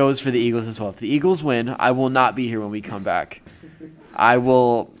 And it goes for the Eagles as well. If the Eagles win, I will not be here when we come back. I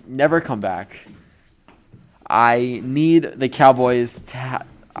will never come back. I need the Cowboys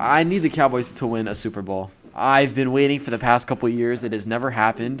to win a Super Bowl. I've been waiting for the past couple of years. It has never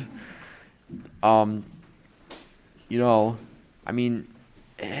happened.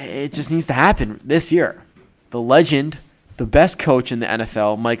 It just needs to happen this year. The legend, the best coach in the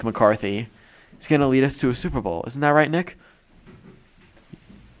NFL, Mike McCarthy, is going to lead us to a Super Bowl. Isn't that right, Nick?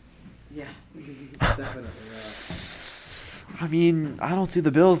 Yeah, definitely. I mean, I don't see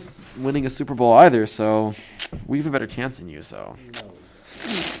the Bills winning a Super Bowl either, so we have a better chance than you. So, No.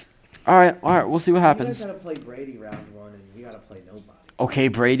 all right, we'll see what You happens. guys gotta play Brady round 1, and we gotta play nobody. Okay,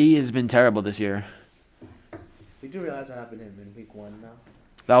 Brady has been terrible this year. We do realize what happened to him in week 1 now.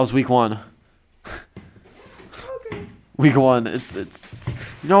 That was week 1. Okay. Week 1. It's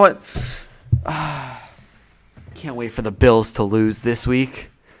you know what? Can't wait for the Bills to lose this week.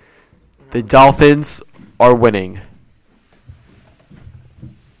 The Dolphins are winning.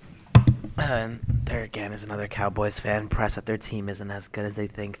 And there again is another Cowboys fan pressed that their team isn't as good as they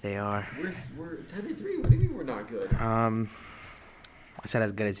think they are. We're 10-3. What do you mean we're not good? I said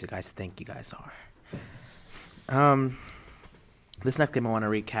as good as you guys think you guys are. This next game I want to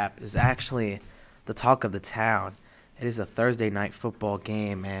recap is actually the talk of the town. It is a Thursday night football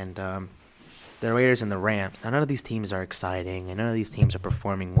game, and the Raiders and the Rams. Now, none of these teams are exciting, and none of these teams are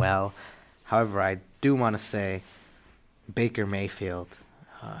performing well. However, I do want to say Baker Mayfield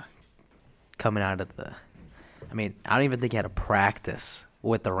coming out of the... I mean, I don't even think he had a practice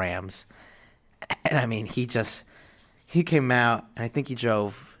with the Rams. And, I mean, he came out, and I think he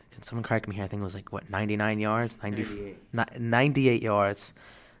drove... Can someone correct me here? I think it was 99 yards? 98 yards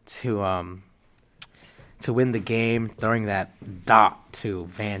to win the game, throwing that dot to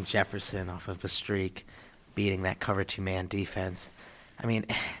Van Jefferson off of a streak, beating that cover 2-man defense. I mean,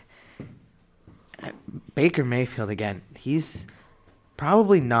 Baker Mayfield, again, he's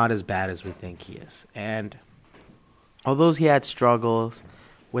probably not as bad as we think he is. And although he had struggles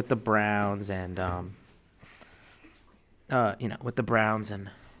with the Browns and,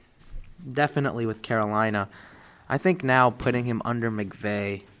 definitely with Carolina, I think now putting him under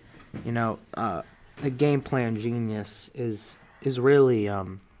McVay, the game plan genius is is really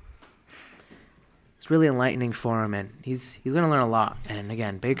it's really enlightening for him, and he's going to learn a lot. And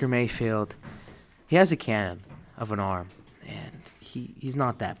again, Baker Mayfield, he has a cannon of an arm, and he's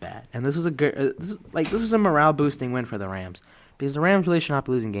not that bad. And this was a good this was a morale boosting win for the Rams, because the Rams really should not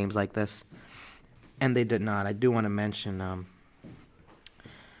be losing games like this, and they did not. I do want to mention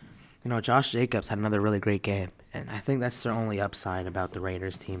Josh Jacobs had another really great game, and I think that's the only upside about the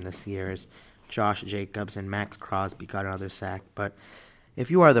Raiders team this year is Josh Jacobs and Max Crosby got another sack. But if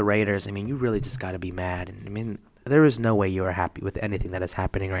you are the Raiders, I mean, you really just got to be mad. And I mean, there is no way you are happy with anything that is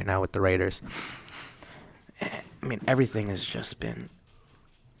happening right now with the Raiders. I mean, everything has just been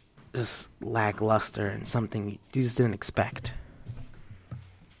just lackluster and something you just didn't expect.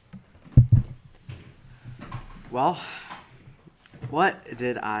 Well, what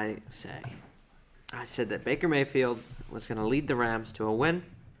did I say? I said that Baker Mayfield was going to lead the Rams to a win,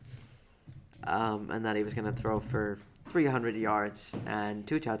 and that he was going to throw for 300 yards and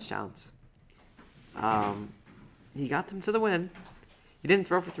 2 touchdowns. He got them to the win. He didn't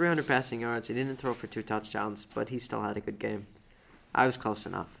throw for 300 passing yards. He didn't throw for 2 touchdowns, but he still had a good game. I was close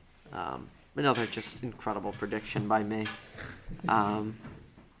enough. Another just incredible prediction by me.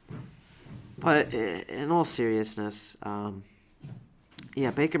 But in all seriousness,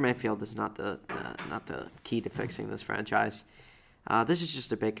 Baker Mayfield is not the key to fixing this franchise. This is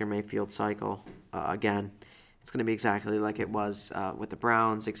just a Baker Mayfield cycle. Again, it's going to be exactly like it was with the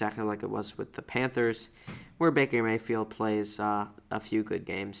Browns, exactly like it was with the Panthers, where Baker Mayfield plays a few good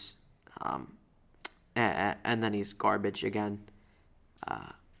games, and then he's garbage again,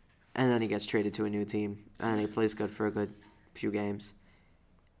 and then he gets traded to a new team, and he plays good for a good few games,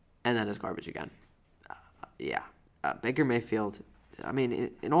 and then is garbage again. Baker Mayfield, I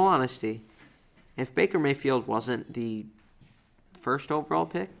mean, in all honesty, if Baker Mayfield wasn't the first overall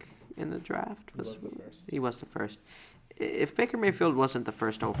pick in the draft, he was the first. If Baker Mayfield wasn't the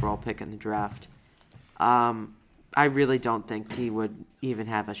first overall pick in the draft, I really don't think he would even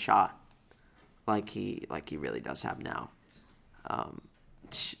have a shot like he really does have now. I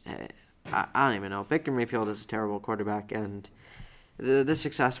don't even know. Baker Mayfield is a terrible quarterback, and the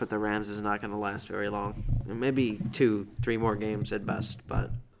success with the Rams is not going to last very long. Maybe 2-3 more games at best,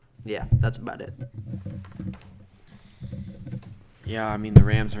 but yeah, that's about it. Yeah, I mean, the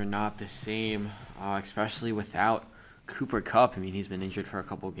Rams are not the same, especially without Cooper Kupp. I mean, he's been injured for a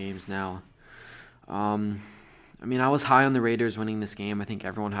couple games now. I mean, I was high on the Raiders winning this game. I think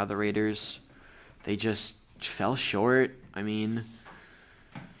everyone had the Raiders. They just fell short. I mean,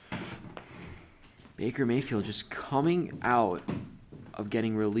 Baker Mayfield just coming out of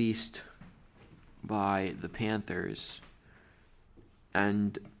getting released by the Panthers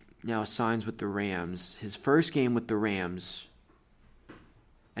and now signs with the Rams. His first game with the Rams,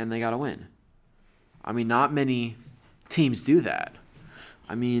 and they got a win. I mean, not many teams do that.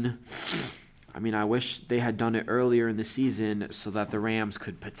 I mean, I wish they had done it earlier in the season so that the Rams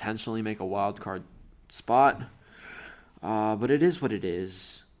could potentially make a wild card spot. But it is what it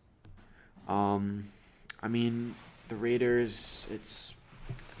is. I mean, the Raiders, it's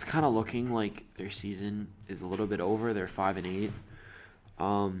kind of looking like their season is a little bit over. They're 5-8.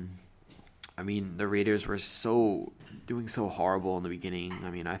 I mean, the Raiders were doing so horrible in the beginning. I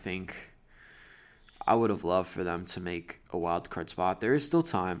mean, I think I would have loved for them to make a wild card spot. There is still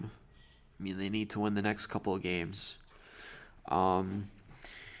time. I mean, they need to win the next couple of games. The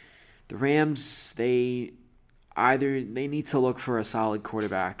Rams, they need to look for a solid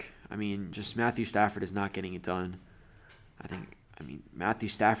quarterback. I mean, just Matthew Stafford is not getting it done. I mean, Matthew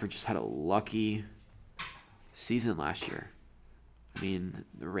Stafford just had a lucky season last year. I mean,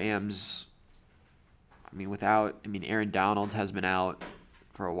 the Rams, Aaron Donald has been out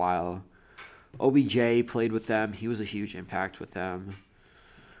for a while. OBJ played with them. He was a huge impact with them.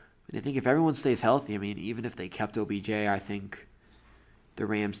 And I think if everyone stays healthy, I mean, even if they kept OBJ, I think the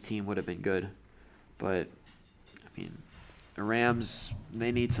Rams team would have been good. But, I mean, the Rams,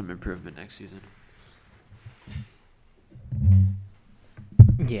 they need some improvement next season.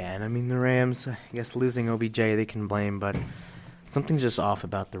 Yeah, and I mean, the Rams, I guess losing OBJ they can blame, but something's just off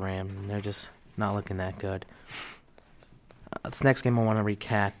about the Rams, and they're just not looking that good. This next game I want to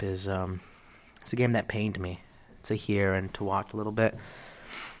recap is it's a game that pained me to hear and to watch a little bit,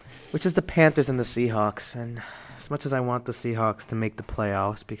 which is the Panthers and the Seahawks. And as much as I want the Seahawks to make the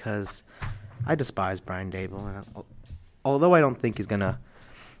playoffs, because I despise Brian Daboll, and although I don't think he's going to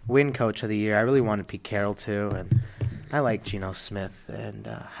win Coach of the Year, I really wanted Pete Carroll too, and I like Geno Smith. And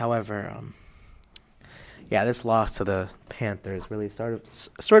however, this loss to the Panthers really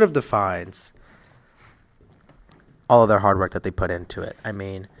sort of defines all of their hard work that they put into it. I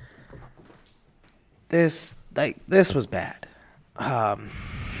mean, this was bad. I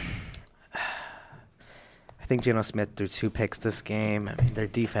think Geno Smith threw 2 picks this game. I mean, their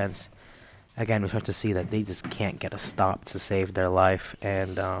defense, again, we start to see that they just can't get a stop to save their life.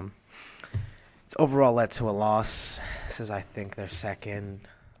 And it's overall led to a loss. This is, I think, their second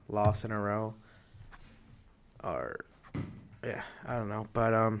loss in a row. Or, yeah, I don't know.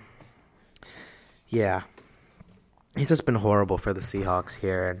 But, yeah. It's just been horrible for the Seahawks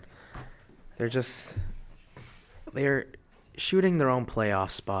here. And they're shooting their own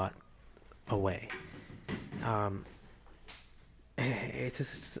playoff spot away.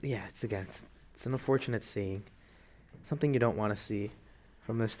 It's an unfortunate seeing, something you don't want to see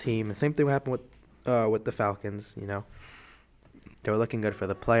from this team. The same thing happened with the Falcons. You know, they were looking good for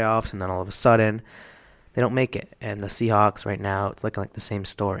the playoffs, and then all of a sudden, they don't make it. And the Seahawks right now, it's looking like the same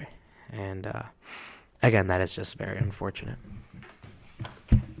story. And again, that is just very unfortunate.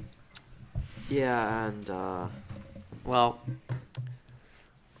 Yeah, and well,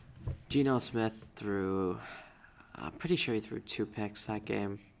 Geno Smith threw. I'm pretty sure he threw 2 picks that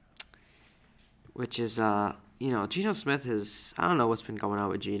game, which is, Geno Smith is, I don't know what's been going on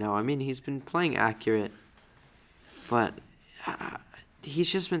with Geno. I mean, he's been playing accurate, but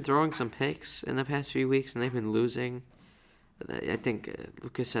he's just been throwing some picks in the past few weeks, and they've been losing. I think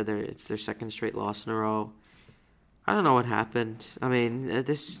Lucas said it's their second straight loss in a row. I don't know what happened. I mean,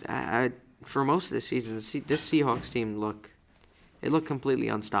 for most of the season, this Seahawks team looked completely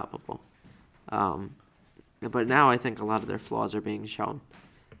unstoppable. But now I think a lot of their flaws are being shown.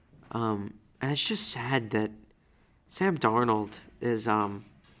 And it's just sad that Sam Darnold is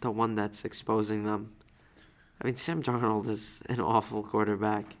the one that's exposing them. I mean, Sam Darnold is an awful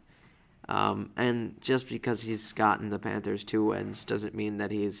quarterback. And just because he's gotten the Panthers 2 wins doesn't mean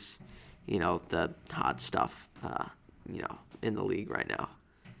that he's, the hot stuff, in the league right now.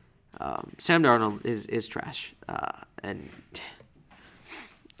 Sam Darnold is trash. And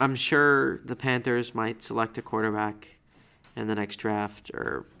I'm sure the Panthers might select a quarterback in the next draft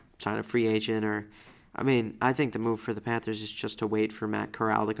or sign a free agent. I think the move for the Panthers is just to wait for Matt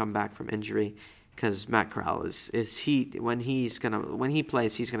Corral to come back from injury, because Matt Corral when he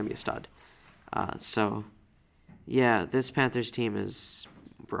plays, he's gonna be a stud. So yeah, this Panthers team is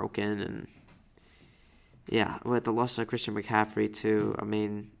broken, and yeah, with the loss of Christian McCaffrey too. I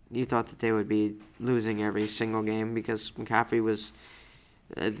mean, you thought that they would be losing every single game because McCaffrey was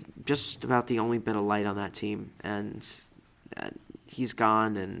just about the only bit of light on that team, and he's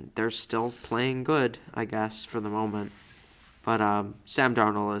gone, and they're still playing good, I guess, for the moment. But Sam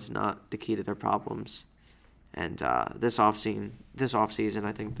Darnold is not the key to their problems. And this offseason,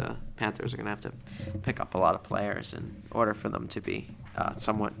 I think the Panthers are going to have to pick up a lot of players in order for them to be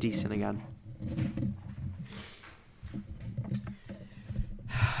somewhat decent again.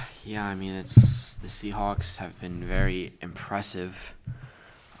 Yeah, I mean, the Seahawks have been very impressive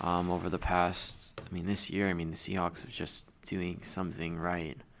over the past. I mean, this year. I mean, the Seahawks are just doing something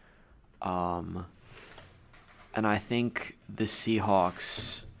right. And I think the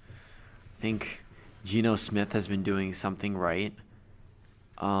Seahawks. I think Geno Smith has been doing something right.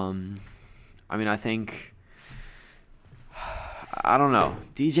 I mean, I don't know.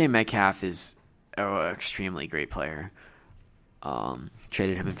 DJ Metcalf is an extremely great player.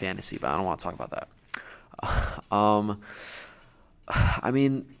 Traded him in fantasy, but I don't want to talk about that. I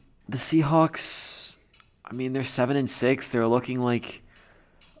mean, the Seahawks, they're 7-6. They're looking like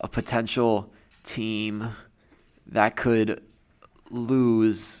a potential team that could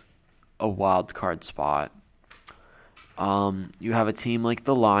lose a wild card spot. You have a team like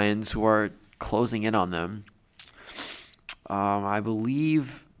the Lions who are closing in on them. I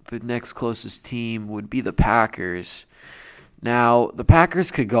believe the next closest team would be the Packers. Now, the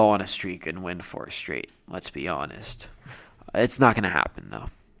Packers could go on a streak and win 4 straight, let's be honest. It's not going to happen, though.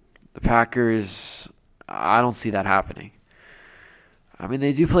 The Packers, I don't see that happening. I mean,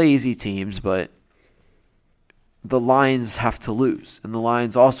 they do play easy teams, but the Lions have to lose. And the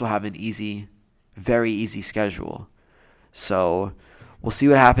Lions also have an very easy schedule. So, we'll see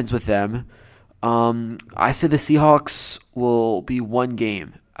what happens with them. I say the Seahawks will be 1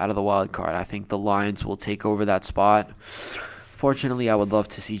 game out of the wild card. I think the Lions will take over that spot. Fortunately, I would love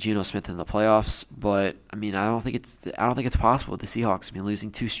to see Geno Smith in the playoffs, but I don't think it's possible with the Seahawks. I mean,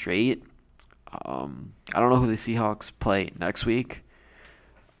 losing 2 straight. I don't know who the Seahawks play next week.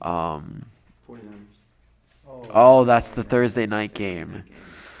 49ers. Oh, that's the Thursday night game.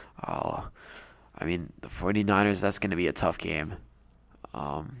 Oh, I mean, the 49ers, that's going to be a tough game.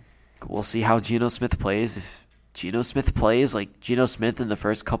 We'll see how Geno Smith plays. If Geno Smith plays like Geno Smith in the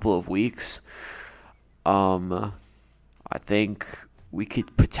first couple of weeks, I think we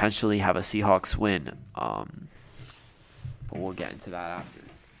could potentially have a Seahawks win. but we'll get into that after.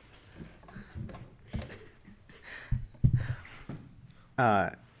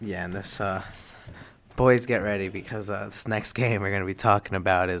 Yeah, and this boys, get ready because this next game we're gonna be talking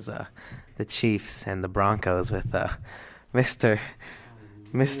about is the Chiefs and the Broncos with Mr.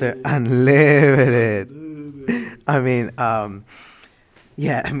 Unlimited. I mean,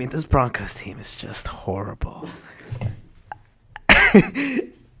 yeah, I mean this Broncos team is just horrible.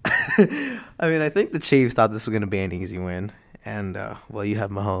 I mean, I think the Chiefs thought this was gonna be an easy win, and well, you have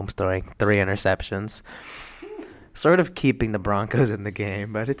Mahomes throwing 3 interceptions. Sort of keeping the Broncos in the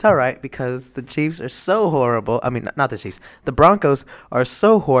game, but it's all right because the Chiefs are so horrible. I mean, not the Chiefs. The Broncos are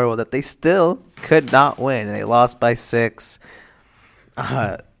so horrible that they still could not win. They lost by 6.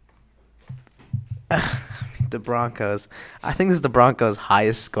 The Broncos. I think this is the Broncos'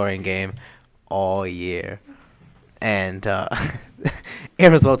 highest scoring game all year, and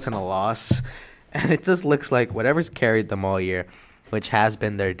it results in a loss. And it just looks like whatever's carried them all year, which has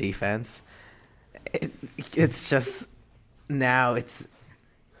been their defense. It's just now it's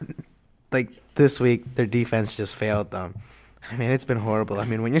like this week their defense just failed them. I mean, it's been horrible. I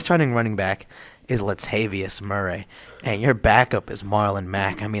mean, when your starting running back is Latavius Murray and your backup is Marlon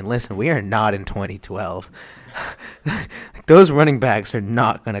Mack, I mean, listen, we are not in 2012. Those running backs are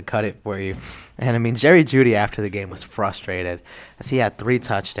not going to cut it for you. And I mean, Jerry Jeudy after the game was frustrated as he had 3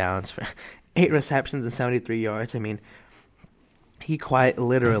 touchdowns for 8 receptions and 73 yards. I mean, he quite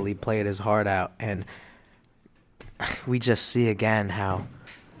literally played his heart out, and we just see again how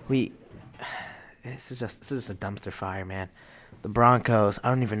this is just a dumpster fire, man. The Broncos, I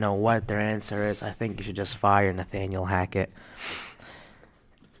don't even know what their answer is. I think you should just fire Nathaniel Hackett.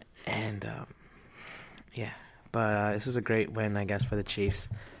 And yeah, but this is a great win, I guess, for the Chiefs.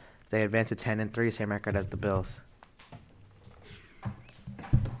 They advance to 10-3, same record as the Bills.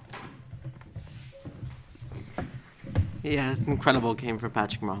 Yeah, incredible game for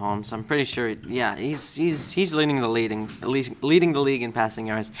Patrick Mahomes. I'm pretty sure. Yeah, he's leading the league in passing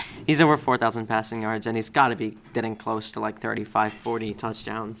yards. He's over 4,000 passing yards, and he's got to be getting close to like 35, 40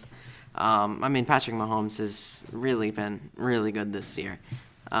 touchdowns. I mean, Patrick Mahomes has really been really good this year,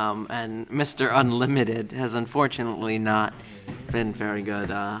 and Mr. Unlimited has unfortunately not been very good.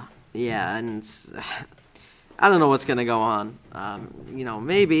 Yeah, and I don't know what's gonna go on.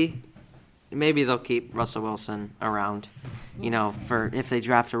 Maybe they'll keep Russell Wilson around, for if they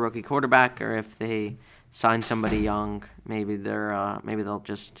draft a rookie quarterback or if they sign somebody young. Maybe they'll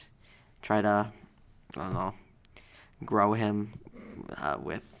just try to, I don't know, grow him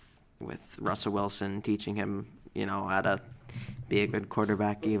with Russell Wilson, teaching him, how to be a good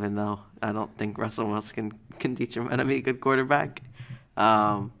quarterback. Even though I don't think Russell Wilson can teach him how to be a good quarterback.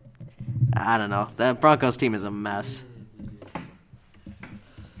 I don't know. The Broncos team is a mess.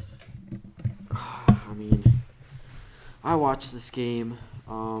 I watched this game,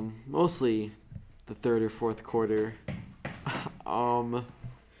 mostly the third or fourth quarter. I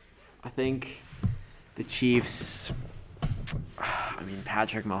think the Chiefs,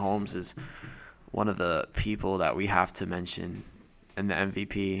 Patrick Mahomes is one of the people that we have to mention in the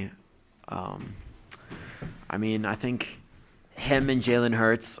MVP. I think him and Jalen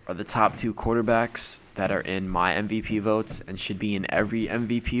Hurts are the top 2 quarterbacks that are in my MVP votes and should be in every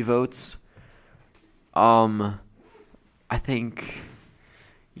MVP votes. I think,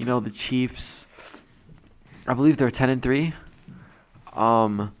 the Chiefs, I believe they're 10-3.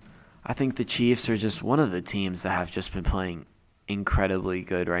 I think the Chiefs are just one of the teams that have just been playing incredibly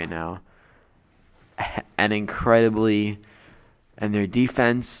good right now. And their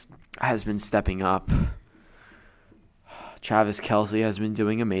defense has been stepping up. Travis Kelce has been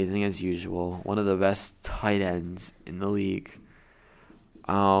doing amazing as usual. One of the best tight ends in the league.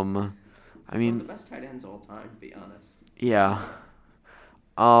 One of the best tight ends all time, to be honest. Yeah.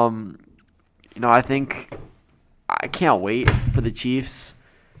 I think I can't wait for the Chiefs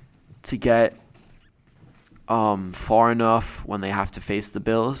to get far enough when they have to face the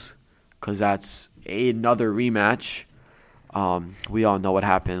Bills, because that's another rematch. We all know what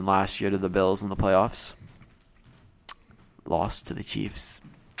happened last year to the Bills in the playoffs. Lost to the Chiefs.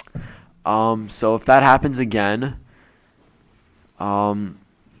 So if that happens again,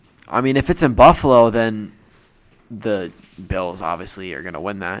 if it's in Buffalo, then the Bills obviously are going to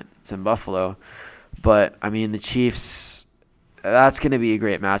win that. It's in Buffalo. But, the Chiefs, that's going to be a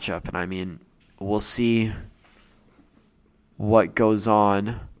great matchup. And, we'll see what goes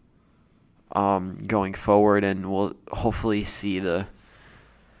on going forward. And we'll hopefully see the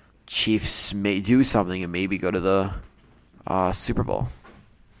Chiefs may do something and maybe go to the Super Bowl.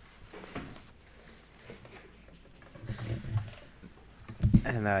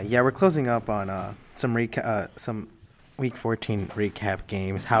 And, we're closing up on some Week 14 recap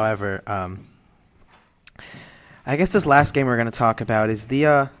games. However, I guess this last game we're going to talk about is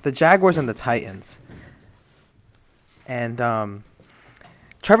the Jaguars and the Titans. And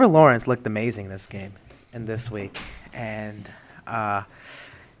Trevor Lawrence looked amazing this game and this week. And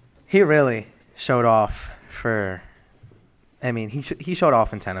he really showed off he showed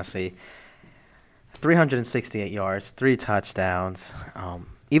off in Tennessee. 368 yards, 3 touchdowns.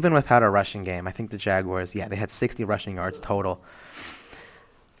 Even without a rushing game, I think the Jaguars, they had 60 rushing yards total.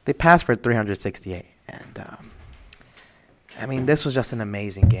 They passed for 368. And, this was just an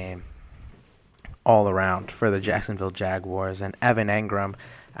amazing game all around for the Jacksonville Jaguars. And Evan Engram,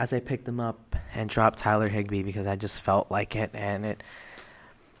 as I picked him up and dropped Tyler Higbee because I just felt like it, and it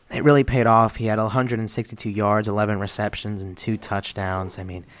really paid off. He had 162 yards, 11 receptions, and 2 touchdowns.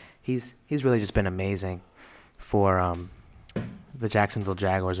 He's really just been amazing for the Jacksonville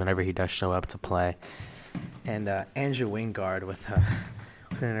Jaguars whenever he does show up to play. And Andrew Wingard with an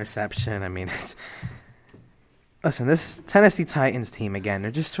interception. Listen, this Tennessee Titans team, again,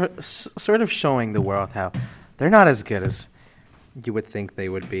 they're just sort of showing the world how they're not as good as you would think they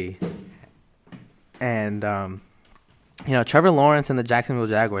would be. And, Trevor Lawrence and the Jacksonville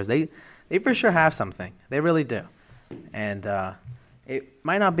Jaguars, they for sure have something. They really do. And it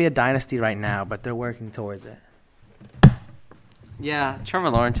might not be a dynasty right now, but they're working towards it. Yeah,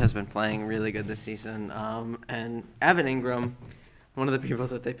 Trevor Lawrence has been playing really good this season. And Evan Engram, one of the people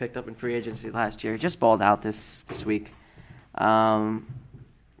that they picked up in free agency last year, just balled out this week. There's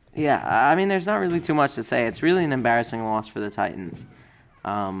not really too much to say. It's really an embarrassing loss for the Titans.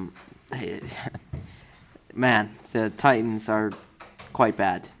 Man, the Titans are quite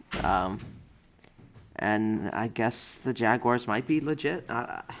bad. And I guess the Jaguars might be legit.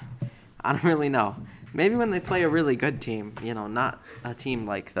 I don't really know. Maybe when they play a really good team, not a team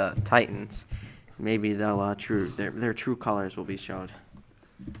like the Titans, maybe they'll their true colors will be showed.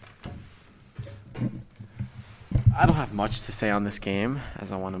 I don't have much to say on this game,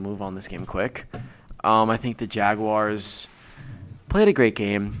 as I want to move on this game quick. I think the Jaguars played a great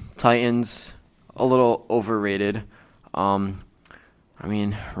game. Titans, a little overrated. Ryan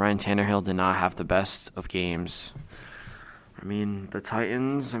Tannehill did not have the best of games. The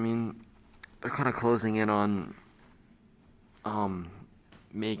Titans, they're kind of closing in on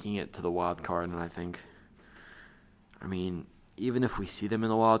making it to the wild card, and I think, even if we see them in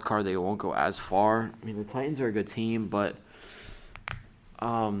the wild card, they won't go as far. The Titans are a good team, but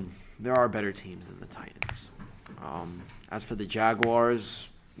there are better teams than the Titans. As for the Jaguars,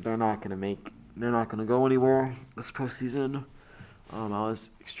 they're not going to go anywhere this postseason. I was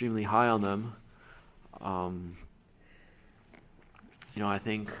extremely high on them. I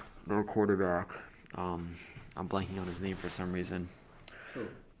think their quarterback, I'm blanking on his name for some reason. Who?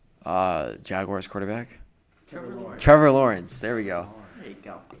 Jaguars quarterback? Trevor Lawrence. Trevor Lawrence. There we go. There you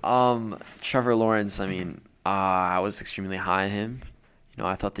go. Trevor Lawrence, I was extremely high on him.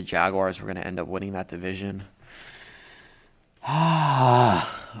 I thought the Jaguars were going to end up winning that division. We'll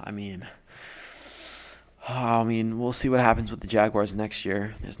see what happens with the Jaguars next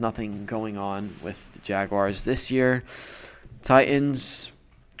year. There's nothing going on with the Jaguars this year. Titans,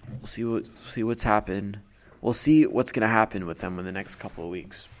 we'll see what's happened. We'll see what's going to happen with them in the next couple of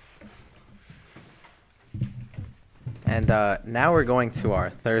weeks. And now we're going to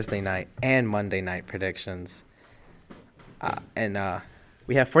our Thursday night and Monday night predictions.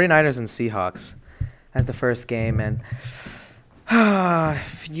 We have 49ers and Seahawks as the first game. And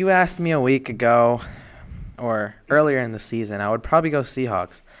if you asked me a week ago or earlier in the season, I would probably go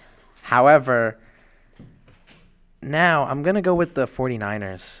Seahawks. However, now I'm going to go with the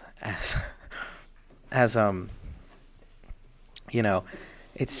 49ers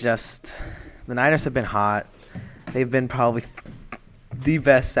it's just the Niners have been hot. They've been probably the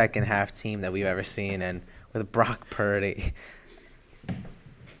best second half team that we've ever seen, and with Brock Purdy,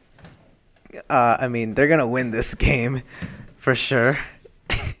 they're going to win this game for sure,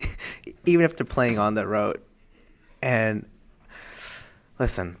 even if they're playing on the road. And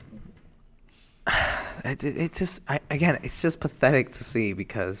listen, it's just pathetic to see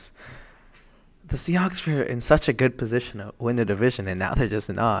because the Seahawks were in such a good position to win the division, and now they're just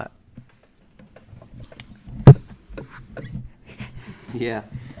not. Yeah.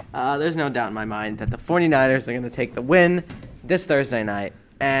 There's no doubt in my mind that the 49ers are going to take the win this Thursday night.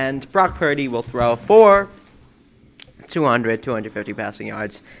 And Brock Purdy will throw for 250 passing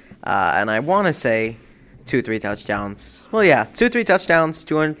yards. And I want to say 2-3 touchdowns. Well, yeah, 2-3 touchdowns,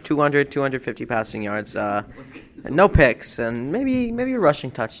 250 passing yards. No picks, and maybe a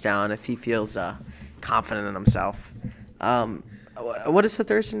rushing touchdown if he feels confident in himself. What is the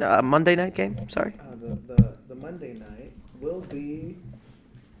Thursday Monday night game? Sorry. The Monday night will be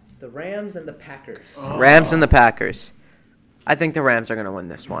the Rams and the Packers. Rams and the Packers. I think the Rams are going to win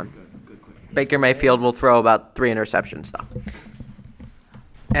this one. Baker Mayfield will throw about 3 interceptions, though.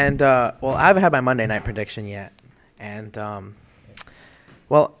 And, well, I haven't had my Monday night prediction yet. And,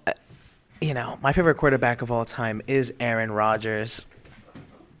 well, you know, my favorite quarterback of all time is Aaron Rodgers.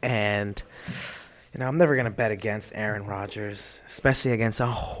 And, you know, I'm never going to bet against Aaron Rodgers, especially against a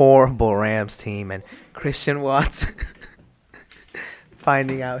horrible Rams team. And Christian Watts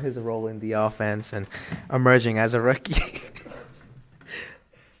finding out his role in the offense and emerging as a rookie.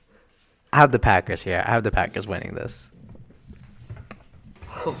 I have the Packers here. I have the Packers winning this.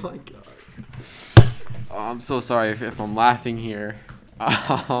 Oh my god. Oh, I'm so sorry if I'm laughing here.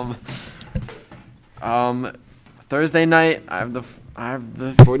 Thursday night, I have the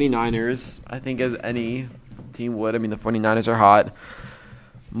 49ers. I think as any team would. I mean, the 49ers are hot.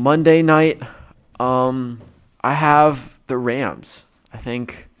 Monday night, I have the Rams. I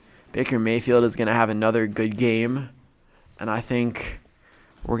think Baker Mayfield is going to have another good game, and I think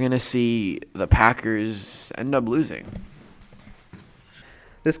we're going to see the Packers end up losing.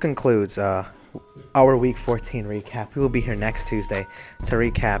 This concludes our Week 14 recap. We will be here next Tuesday to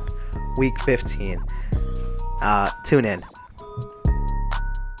recap Week 15. Tune in.